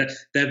 university, right?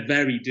 They're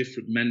very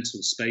different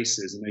mental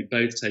spaces, and they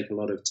both take a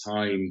lot of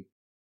time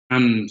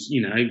and,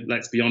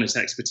 let's be honest,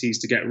 expertise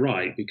to get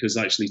right, because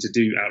actually to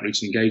do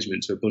outreach and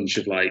engagement to a bunch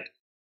of like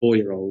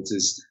 4-year-olds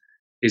is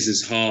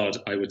as hard,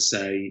 I would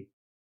say,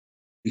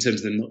 in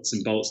terms of the nuts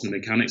and bolts and the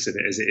mechanics of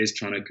it, as it is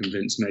trying to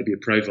convince maybe a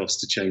provost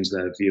to change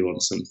their view on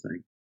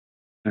something.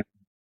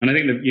 And I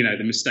think that,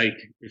 the mistake,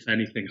 if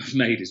anything, I've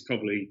made is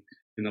probably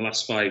in the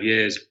last 5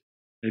 years,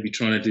 maybe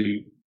trying to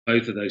do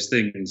both of those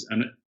things.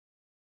 And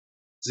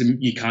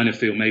you kind of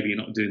feel maybe you're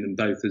not doing them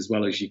both as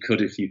well as you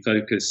could if you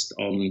focused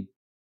on,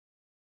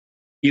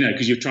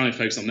 because you're trying to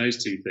focus on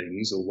those two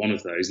things or one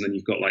of those, and then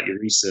you've got like your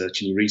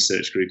research and your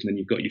research group, and then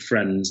you've got your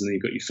friends, and then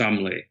you've got your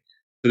family.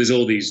 So there's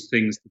all these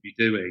things to be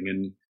doing,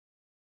 and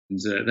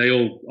they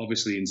all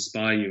obviously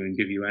inspire you and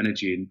give you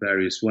energy in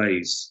various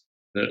ways.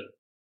 But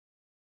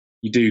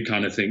you do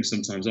kind of think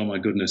sometimes, oh my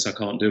goodness, I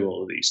can't do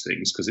all of these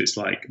things because it's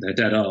like they're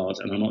dead hard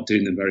and I'm not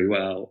doing them very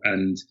well.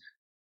 And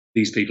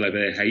these people over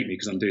there hate me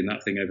because I'm doing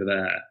that thing over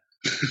there.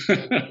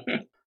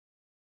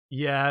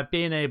 Yeah,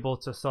 being able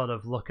to sort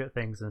of look at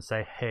things and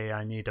say, hey,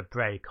 I need a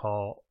break,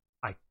 or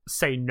I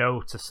say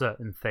no to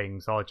certain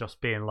things, or just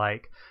being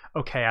like,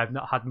 okay, I've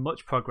not had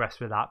much progress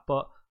with that,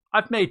 but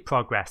I've made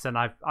progress and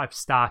I've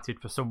started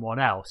for someone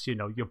else.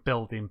 You're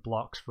building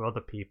blocks for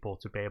other people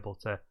to be able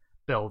to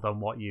build on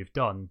what you've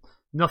done.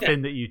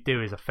 Nothing that you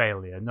do is a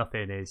failure.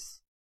 Nothing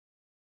is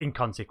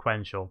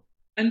inconsequential.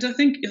 And I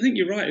think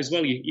you're right as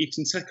well. You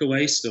can take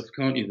away stuff,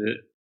 can't you?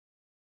 That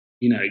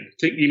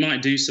think you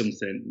might do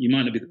something, you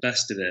might not be the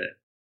best at it,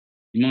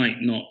 you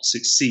might not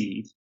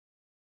succeed,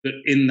 but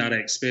in that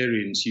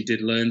experience, you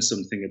did learn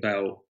something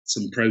about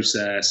some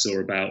process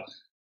or about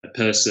a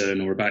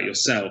person or about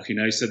yourself.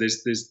 So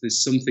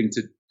there's something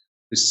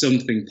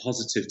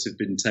positive to have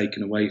been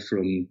taken away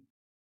from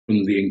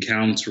the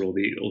encounter or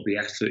the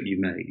effort you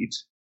made.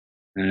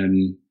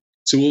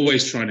 So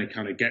always trying to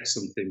kind of get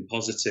something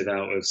positive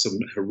out of some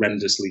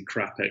horrendously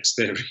crap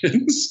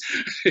experience.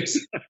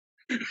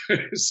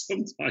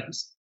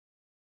 sometimes,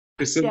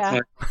 Yeah.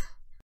 sometimes,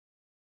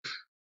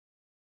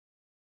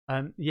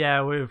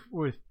 Yeah, we've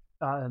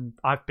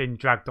I've been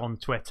dragged on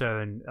Twitter,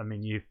 and I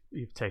mean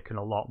you've taken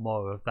a lot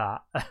more of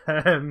that.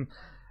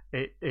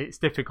 It's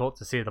difficult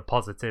to see the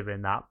positive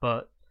in that,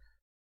 but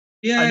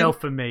I yeah, know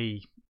for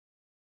me,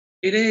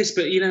 it is.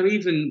 But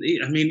even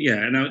I mean,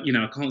 yeah, and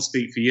I can't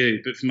speak for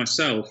you, but for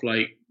myself,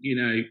 like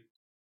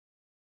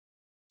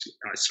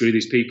screw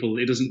these people.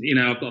 It doesn't,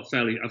 I've got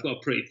a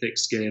pretty thick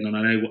skin, and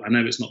I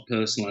know it's not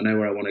personal. I know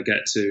where I want to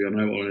get to. I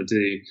know what I want to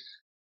do.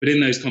 But in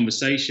those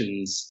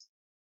conversations,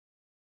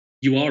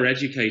 you are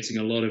educating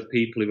a lot of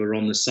people who are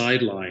on the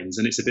sidelines,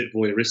 and it's a bit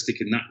voyeuristic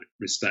in that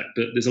respect.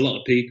 But there's a lot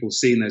of people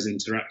seeing those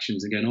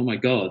interactions and going, "Oh my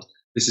god,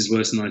 this is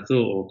worse than I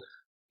thought," or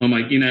 "Oh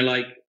my,"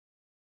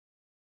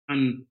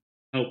 and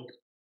help.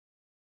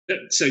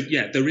 So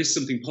yeah, there is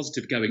something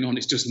positive going on.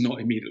 It's just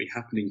not immediately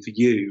happening for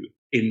you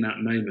in that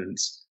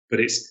moment, but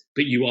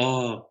you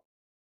are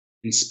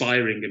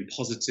inspiring and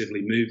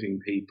positively moving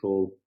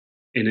people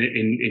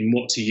in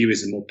what to you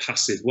is a more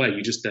passive way.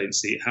 You just don't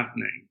see it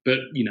happening. But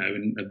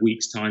in a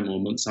week's time or a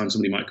month's time,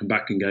 somebody might come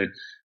back and go.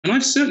 And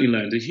I've certainly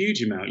learned a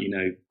huge amount,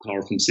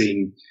 Clara, from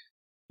seeing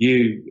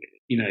you,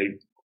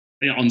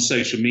 on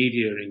social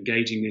media,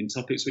 engaging in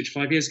topics which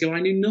 5 years ago I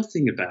knew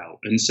nothing about.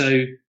 And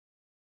so,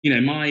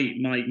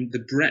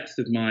 the breadth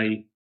of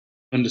my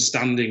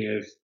understanding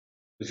of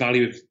the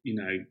value of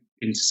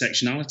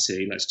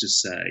intersectionality, let's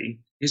just say,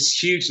 is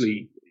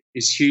hugely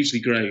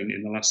grown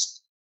in the last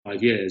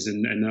 5 years,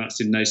 and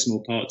that's in no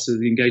small part to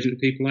the engagement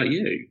of people like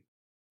you.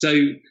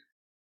 So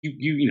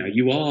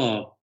you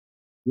are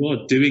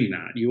doing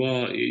that.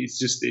 It's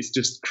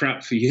just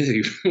crap for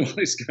you what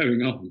is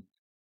going on.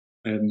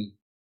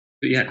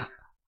 But yeah,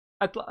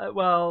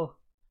 well,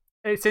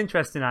 it's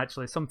interesting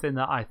actually. Something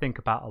that I think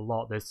about a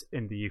lot. There's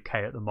in the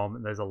UK at the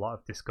moment. There's a lot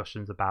of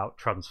discussions about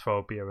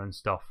transphobia and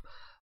stuff,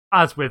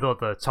 as with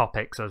other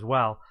topics as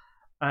well.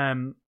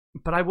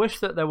 But I wish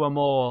that there were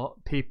more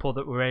people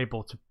that were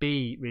able to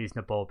be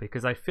reasonable,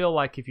 because I feel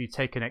like if you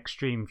take an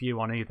extreme view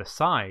on either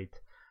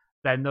side,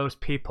 then those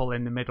people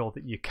in the middle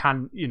that you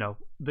can,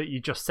 that you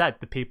just said,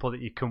 the people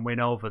that you can win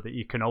over, that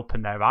you can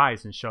open their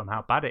eyes and show them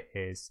how bad it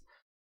is.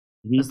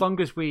 mm-hmm. As long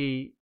as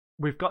we've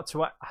got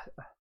to.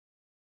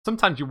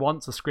 Sometimes you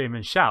want to scream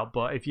and shout,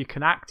 but if you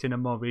can act in a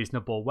more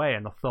reasonable way,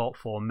 in a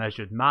thoughtful,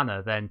 measured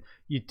manner, then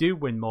you do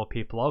win more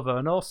people over.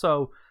 And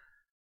also,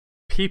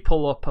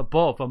 people up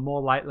above are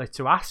more likely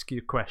to ask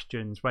you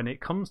questions when it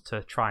comes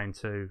to trying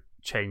to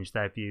change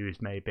their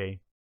views,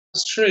 maybe.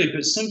 That's true,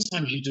 but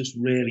sometimes you're just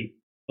really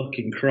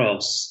fucking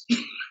cross.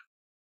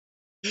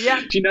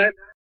 Yeah.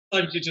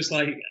 Sometimes you're just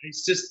like,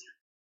 it's just.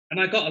 And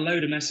I got a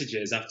load of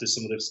messages after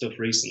some of the stuff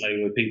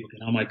recently where people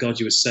going, "Oh my god,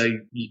 you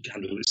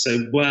handled it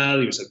so well.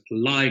 You were so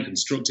polite,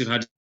 constructive. How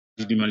did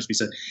you manage to be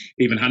so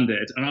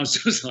even-handed?" And I was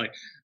just like,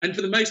 and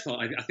for the most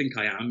part, I think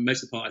I am.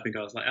 Most of the part, I think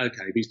I was like,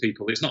 okay, these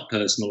people, it's not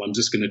personal. I'm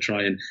just going to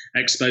try and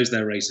expose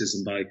their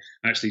racism by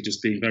actually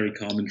just being very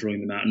calm and drawing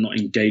them out and not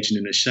engaging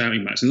in a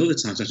shouting match. And other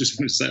times, I just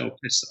want to say, "Oh,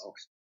 piss off."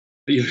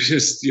 Like,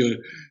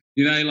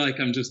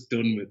 I'm just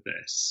done with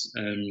this.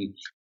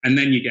 And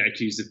then you get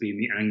accused of being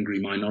the angry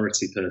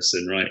minority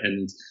person, right?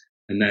 And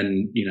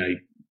then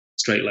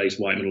straight-laced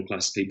white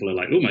middle-class people are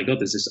like, "Oh my god,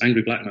 there's this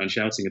angry black man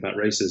shouting about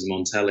racism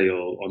on telly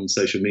or on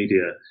social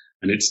media,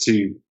 and it's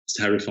too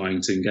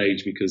terrifying to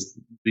engage because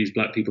these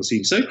black people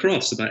seem so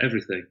cross about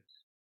everything."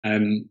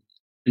 And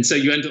so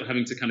you end up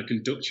having to kind of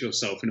conduct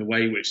yourself in a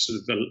way which sort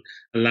of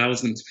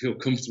allows them to feel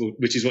comfortable,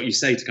 which is what you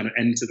say, to kind of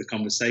enter the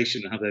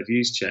conversation and have their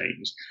views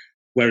change.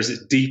 Whereas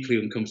it's deeply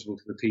uncomfortable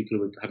for the people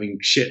who are having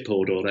shit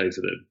poured all over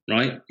them,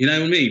 right? You know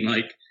what I mean?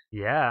 Like,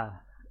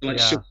 Yeah.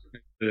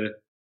 the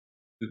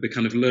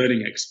kind of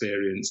learning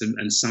experience and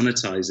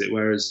sanitize it.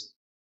 Whereas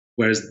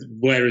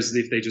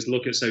if they just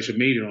look at social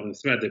media on a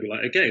thread, they'd be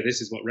like, "Okay, this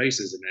is what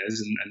racism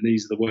is, and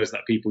these are the words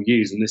that people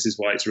use, and this is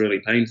why it's really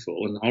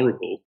painful and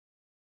horrible."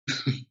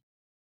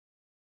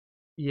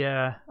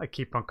 Yeah, I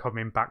keep on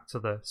coming back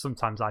to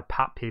sometimes I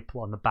pat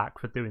people on the back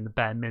for doing the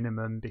bare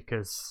minimum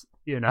because,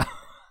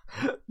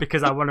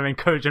 because I want to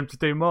encourage them to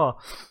do more.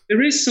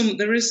 There is,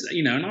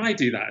 and I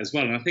do that as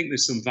well. And I think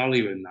there's some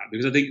value in that,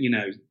 because I think,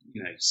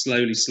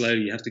 slowly,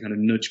 you have to kind of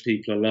nudge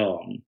people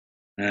along,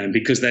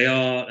 because they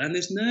are, and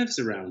there's nerves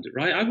around it,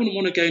 right? I wouldn't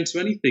want to go into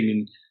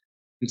anything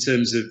in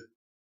terms of,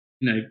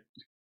 I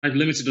have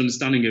limited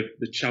understanding of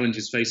the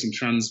challenges facing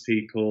trans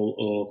people,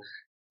 or,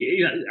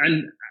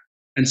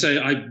 and so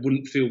I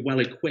wouldn't feel well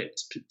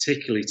equipped,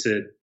 particularly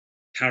to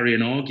carry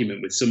an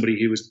argument with somebody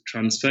who was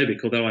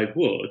transphobic, although I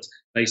would,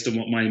 based on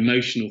what my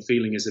emotional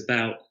feeling is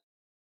about,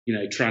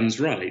 trans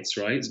rights,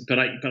 right? But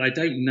I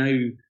don't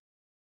know.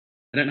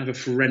 I don't have a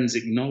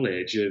forensic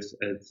knowledge of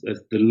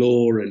the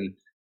law and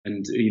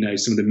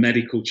some of the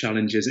medical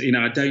challenges.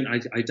 I don't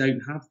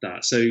have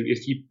that. So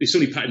if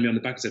somebody patted me on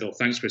the back and said, "Oh,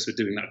 thanks, Chris, for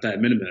doing that bare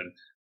minimum,"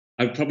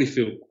 I would probably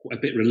feel a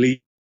bit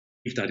relieved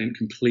I didn't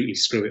completely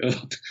screw it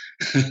up,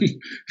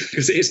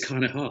 because it is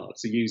kind of hard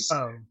to use.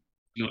 Oh.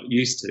 Not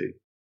used to.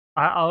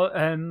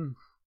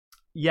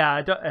 Yeah,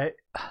 I don't.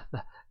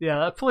 Yeah,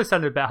 that probably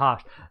sounded a bit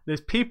harsh.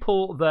 There's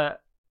people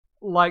that,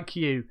 like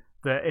you,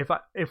 that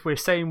if we're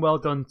saying well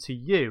done to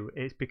you,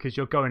 it's because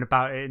you're going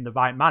about it in the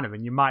right manner,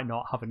 and you might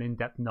not have an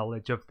in-depth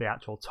knowledge of the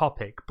actual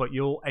topic, but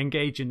you'll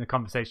engage in the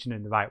conversation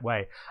in the right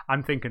way.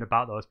 I'm thinking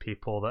about those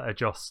people that are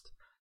just,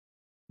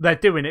 they're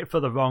doing it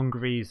for the wrong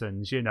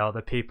reasons,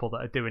 the people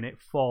that are doing it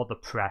for the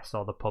press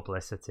or the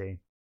publicity.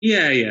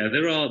 Yeah,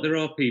 there are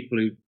people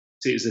who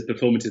see it as a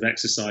performative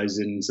exercise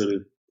in sort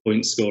of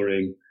point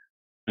scoring.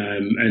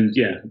 And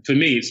yeah, for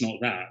me, it's not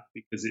that,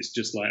 because it's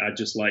just like, I'd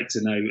just like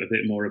to know a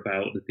bit more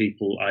about the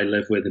people I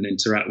live with and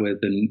interact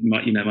with, and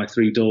my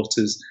 3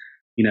 daughters,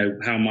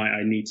 how might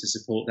I need to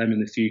support them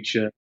in the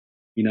future?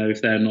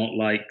 If they're not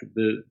like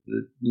the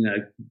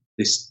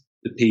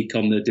peak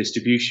on the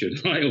distribution,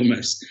 right?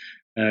 Almost.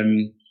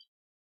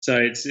 So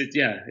it's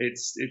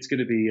going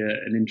to be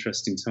an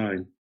interesting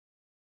time.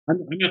 I'm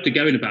going to have to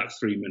go in about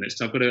 3 minutes.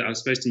 So I've got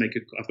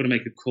to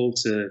make a call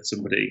to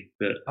somebody,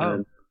 but.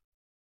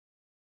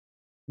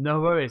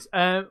 No worries.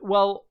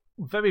 Well,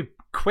 very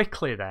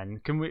quickly then,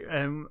 can we?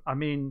 I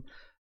mean,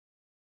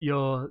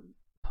 you're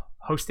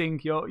hosting.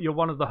 You're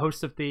one of the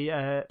hosts of the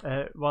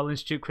Royal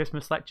Institute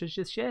Christmas lectures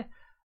this year,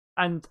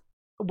 and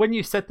when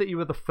you said that you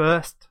were the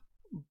first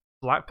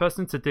black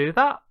person to do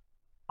that,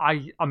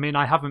 I mean,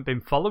 I haven't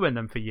been following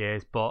them for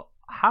years, but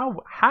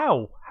how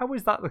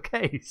is that the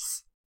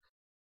case?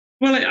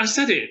 Well, I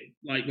said it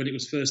like when it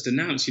was first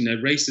announced.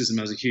 Racism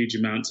has a huge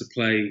amount to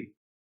play,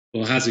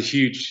 or has a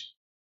huge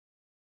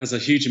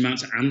amount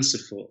to answer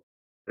for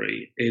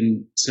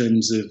in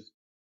terms of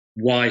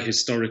why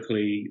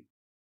historically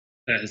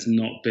there has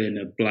not been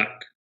a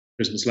black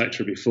Christmas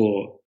lecturer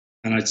before.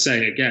 And I'd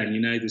say again,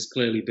 there's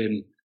clearly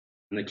been,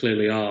 and there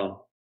clearly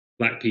are,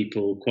 black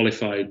people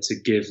qualified to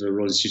give a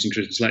Royal Institute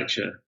Christmas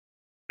lecture,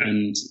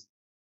 and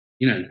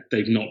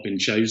they've not been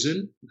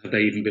chosen. Have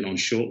they even been on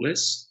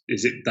shortlists?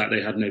 Is it that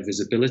they had no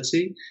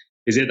visibility?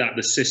 Is it that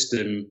the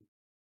system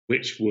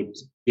which would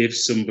give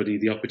somebody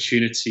the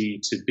opportunity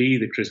to be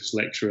the Christmas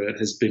lecturer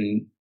has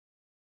been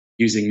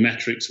using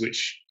metrics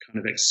which kind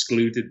of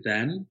excluded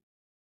them?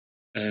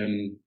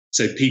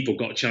 So people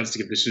got a chance to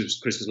give the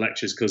Christmas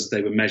lectures because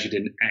they were measured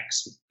in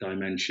X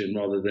dimension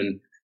rather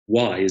than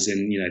Y, as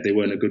in, they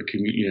weren't a good,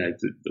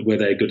 were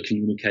they a good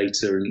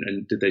communicator,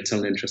 and did they tell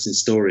an interesting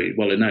story?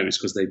 Well, no, it's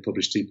because they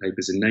published 2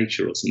 papers in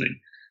Nature or something.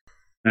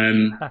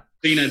 But,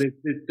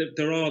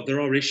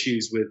 there are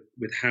issues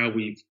with how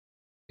we've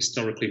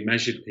historically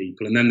measured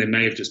people, and then there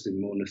may have just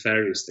been more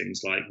nefarious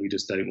things, like we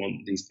just don't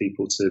want these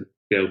people to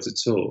be able to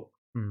talk.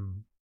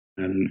 And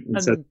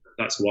so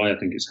that's why I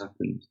think it's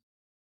happened.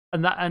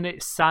 And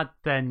it's sad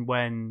then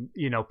when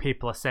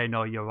people are saying,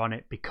 "Oh, you're on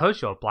it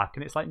because you're black,"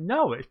 and it's like,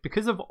 no, it's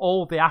because of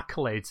all the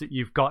accolades that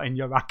you've got in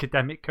your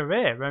academic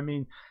career. I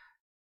mean,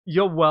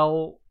 you're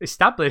well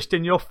established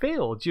in your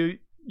field. You're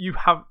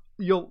there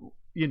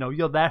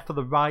for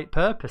the right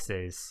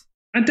purposes.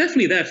 I'm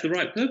definitely there for the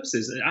right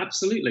purposes.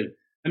 Absolutely.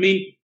 I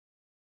mean,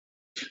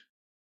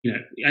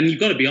 and you've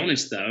got to be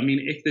honest, though. I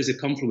mean, if there's a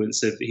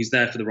confluence of he's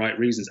there for the right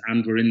reasons,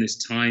 and we're in this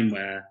time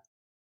where,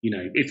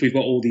 if we've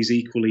got all these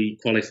equally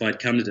qualified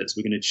candidates,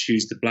 we're going to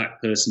choose the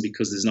black person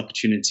because there's an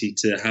opportunity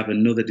to have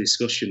another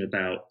discussion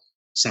about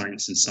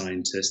science and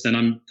scientists.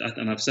 And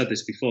I've said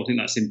this before, I think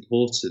that's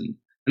important.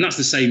 And that's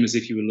the same as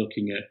if you were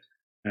looking at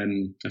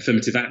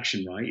affirmative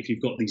action, right? If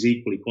you've got these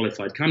equally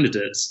qualified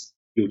candidates,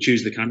 you'll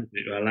choose the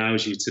candidate who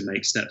allows you to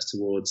make steps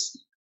towards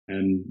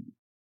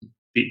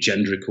be it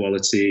gender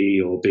equality,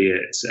 or be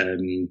it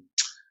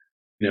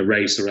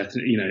race or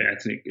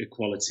ethnic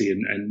equality,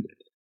 and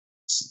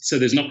so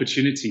there's an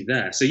opportunity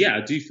there. So yeah,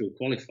 I do feel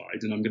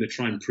qualified, and I'm going to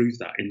try and prove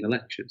that in the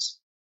lectures.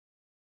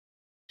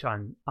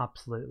 I'm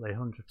absolutely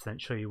 100%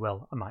 sure you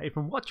will. I might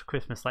even watch a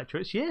Christmas lecture.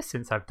 It's years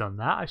since I've done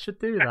that. I should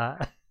do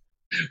that.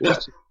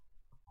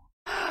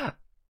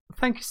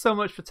 Thank you so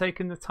much for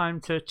taking the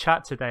time to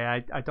chat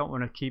today. I don't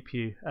want to keep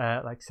you,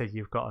 like I said,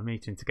 you've got a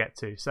meeting to get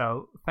to.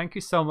 So thank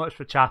you so much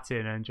for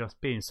chatting and just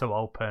being so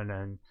open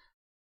and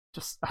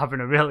just having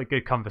a really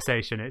good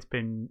conversation. It's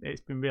been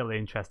really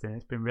interesting.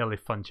 It's been really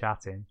fun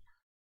chatting.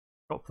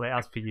 Hopefully it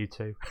has for you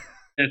too.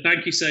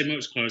 Thank you so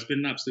much, Clara. It's been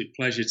an absolute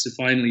pleasure to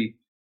finally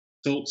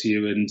talk to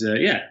you. And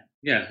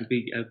I'm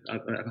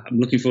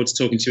looking forward to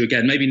talking to you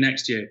again. Maybe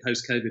next year,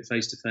 post-COVID,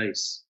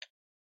 face-to-face.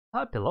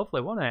 That'd be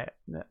lovely, wouldn't it?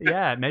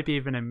 Yeah, maybe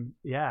even in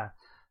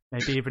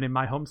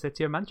my home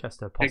city of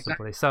Manchester,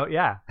 possibly. Exactly. So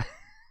yeah,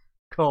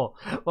 cool.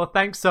 Well,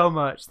 thanks so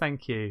much.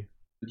 Thank you.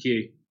 Thank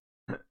you.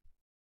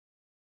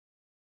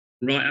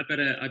 Right, I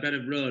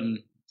better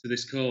run to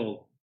this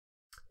call.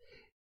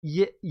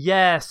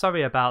 Yeah,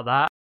 sorry about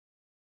that.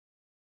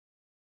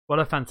 What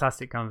a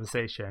fantastic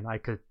conversation. I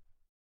could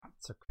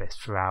talk this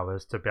for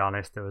hours, to be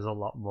honest. There was a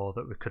lot more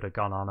that we could have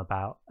gone on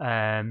about.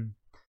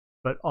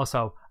 But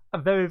also, a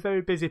very,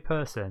 very busy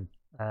person.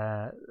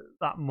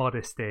 That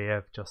modesty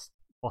of just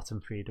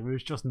bottom feeder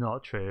is just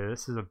not true.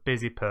 This is a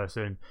busy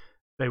person.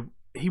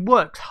 He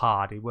works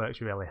hard. He works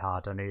really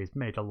hard, and he's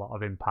made a lot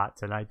of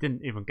impact. And I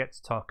didn't even get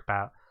to talk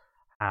about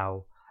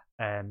how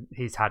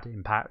he's had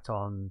impact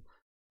on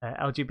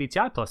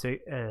LGBTI plus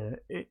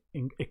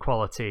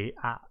equality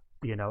at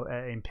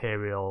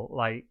Imperial.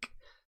 Like,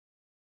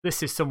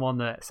 this is someone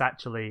that's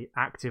actually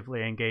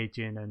actively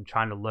engaging and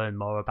trying to learn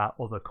more about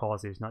other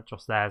causes, not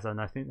just theirs. And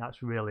I think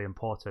that's really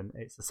important.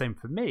 It's the same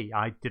for me.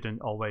 I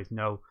didn't always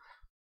know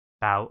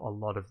about a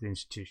lot of the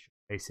institutional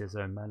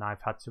racism, and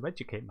I've had to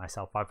educate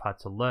myself. I've had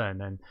to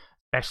learn, and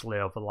especially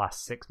over the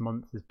last 6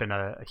 months, there's been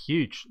a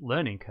huge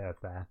learning curve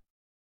there.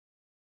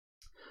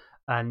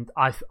 And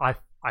I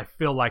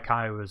feel like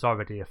I was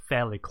already a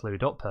fairly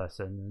clued up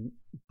person,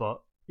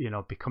 but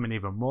becoming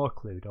even more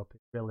clued up is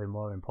really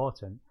more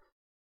important.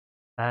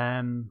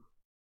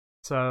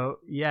 So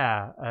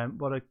yeah,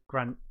 what a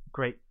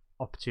great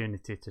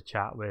opportunity to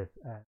chat with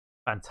a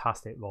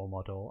fantastic role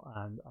model,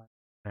 and I'm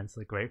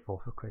immensely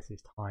grateful for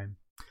Chris's time.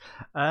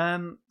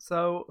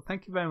 So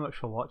thank you very much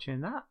for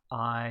watching that.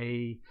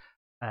 I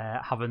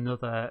have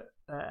another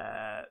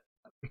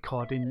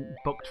recording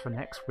booked for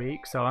next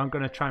week, so I'm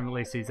going to try and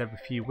release these every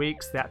few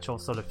weeks. The actual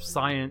sort of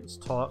science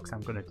talks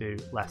I'm going to do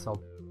less of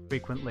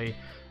frequently.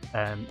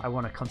 I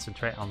want to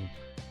concentrate on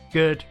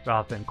good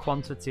rather than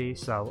quantity,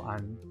 so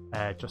I'm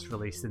just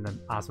releasing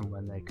them as and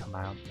when they come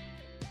out.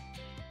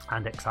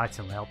 And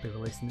excitingly, I'll be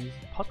releasing these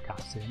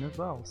podcasts soon as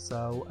well,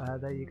 so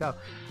there you go.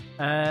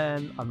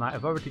 I might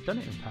have already done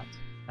it, in fact,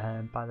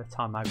 by the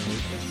time I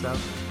release this. So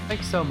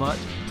thank you so much.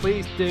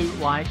 Please do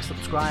like,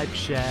 subscribe,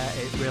 share.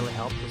 It really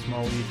helps a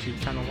small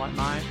YouTube channel like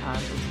mine.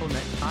 And until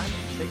next time,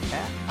 take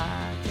care,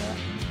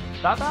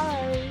 and bye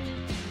bye.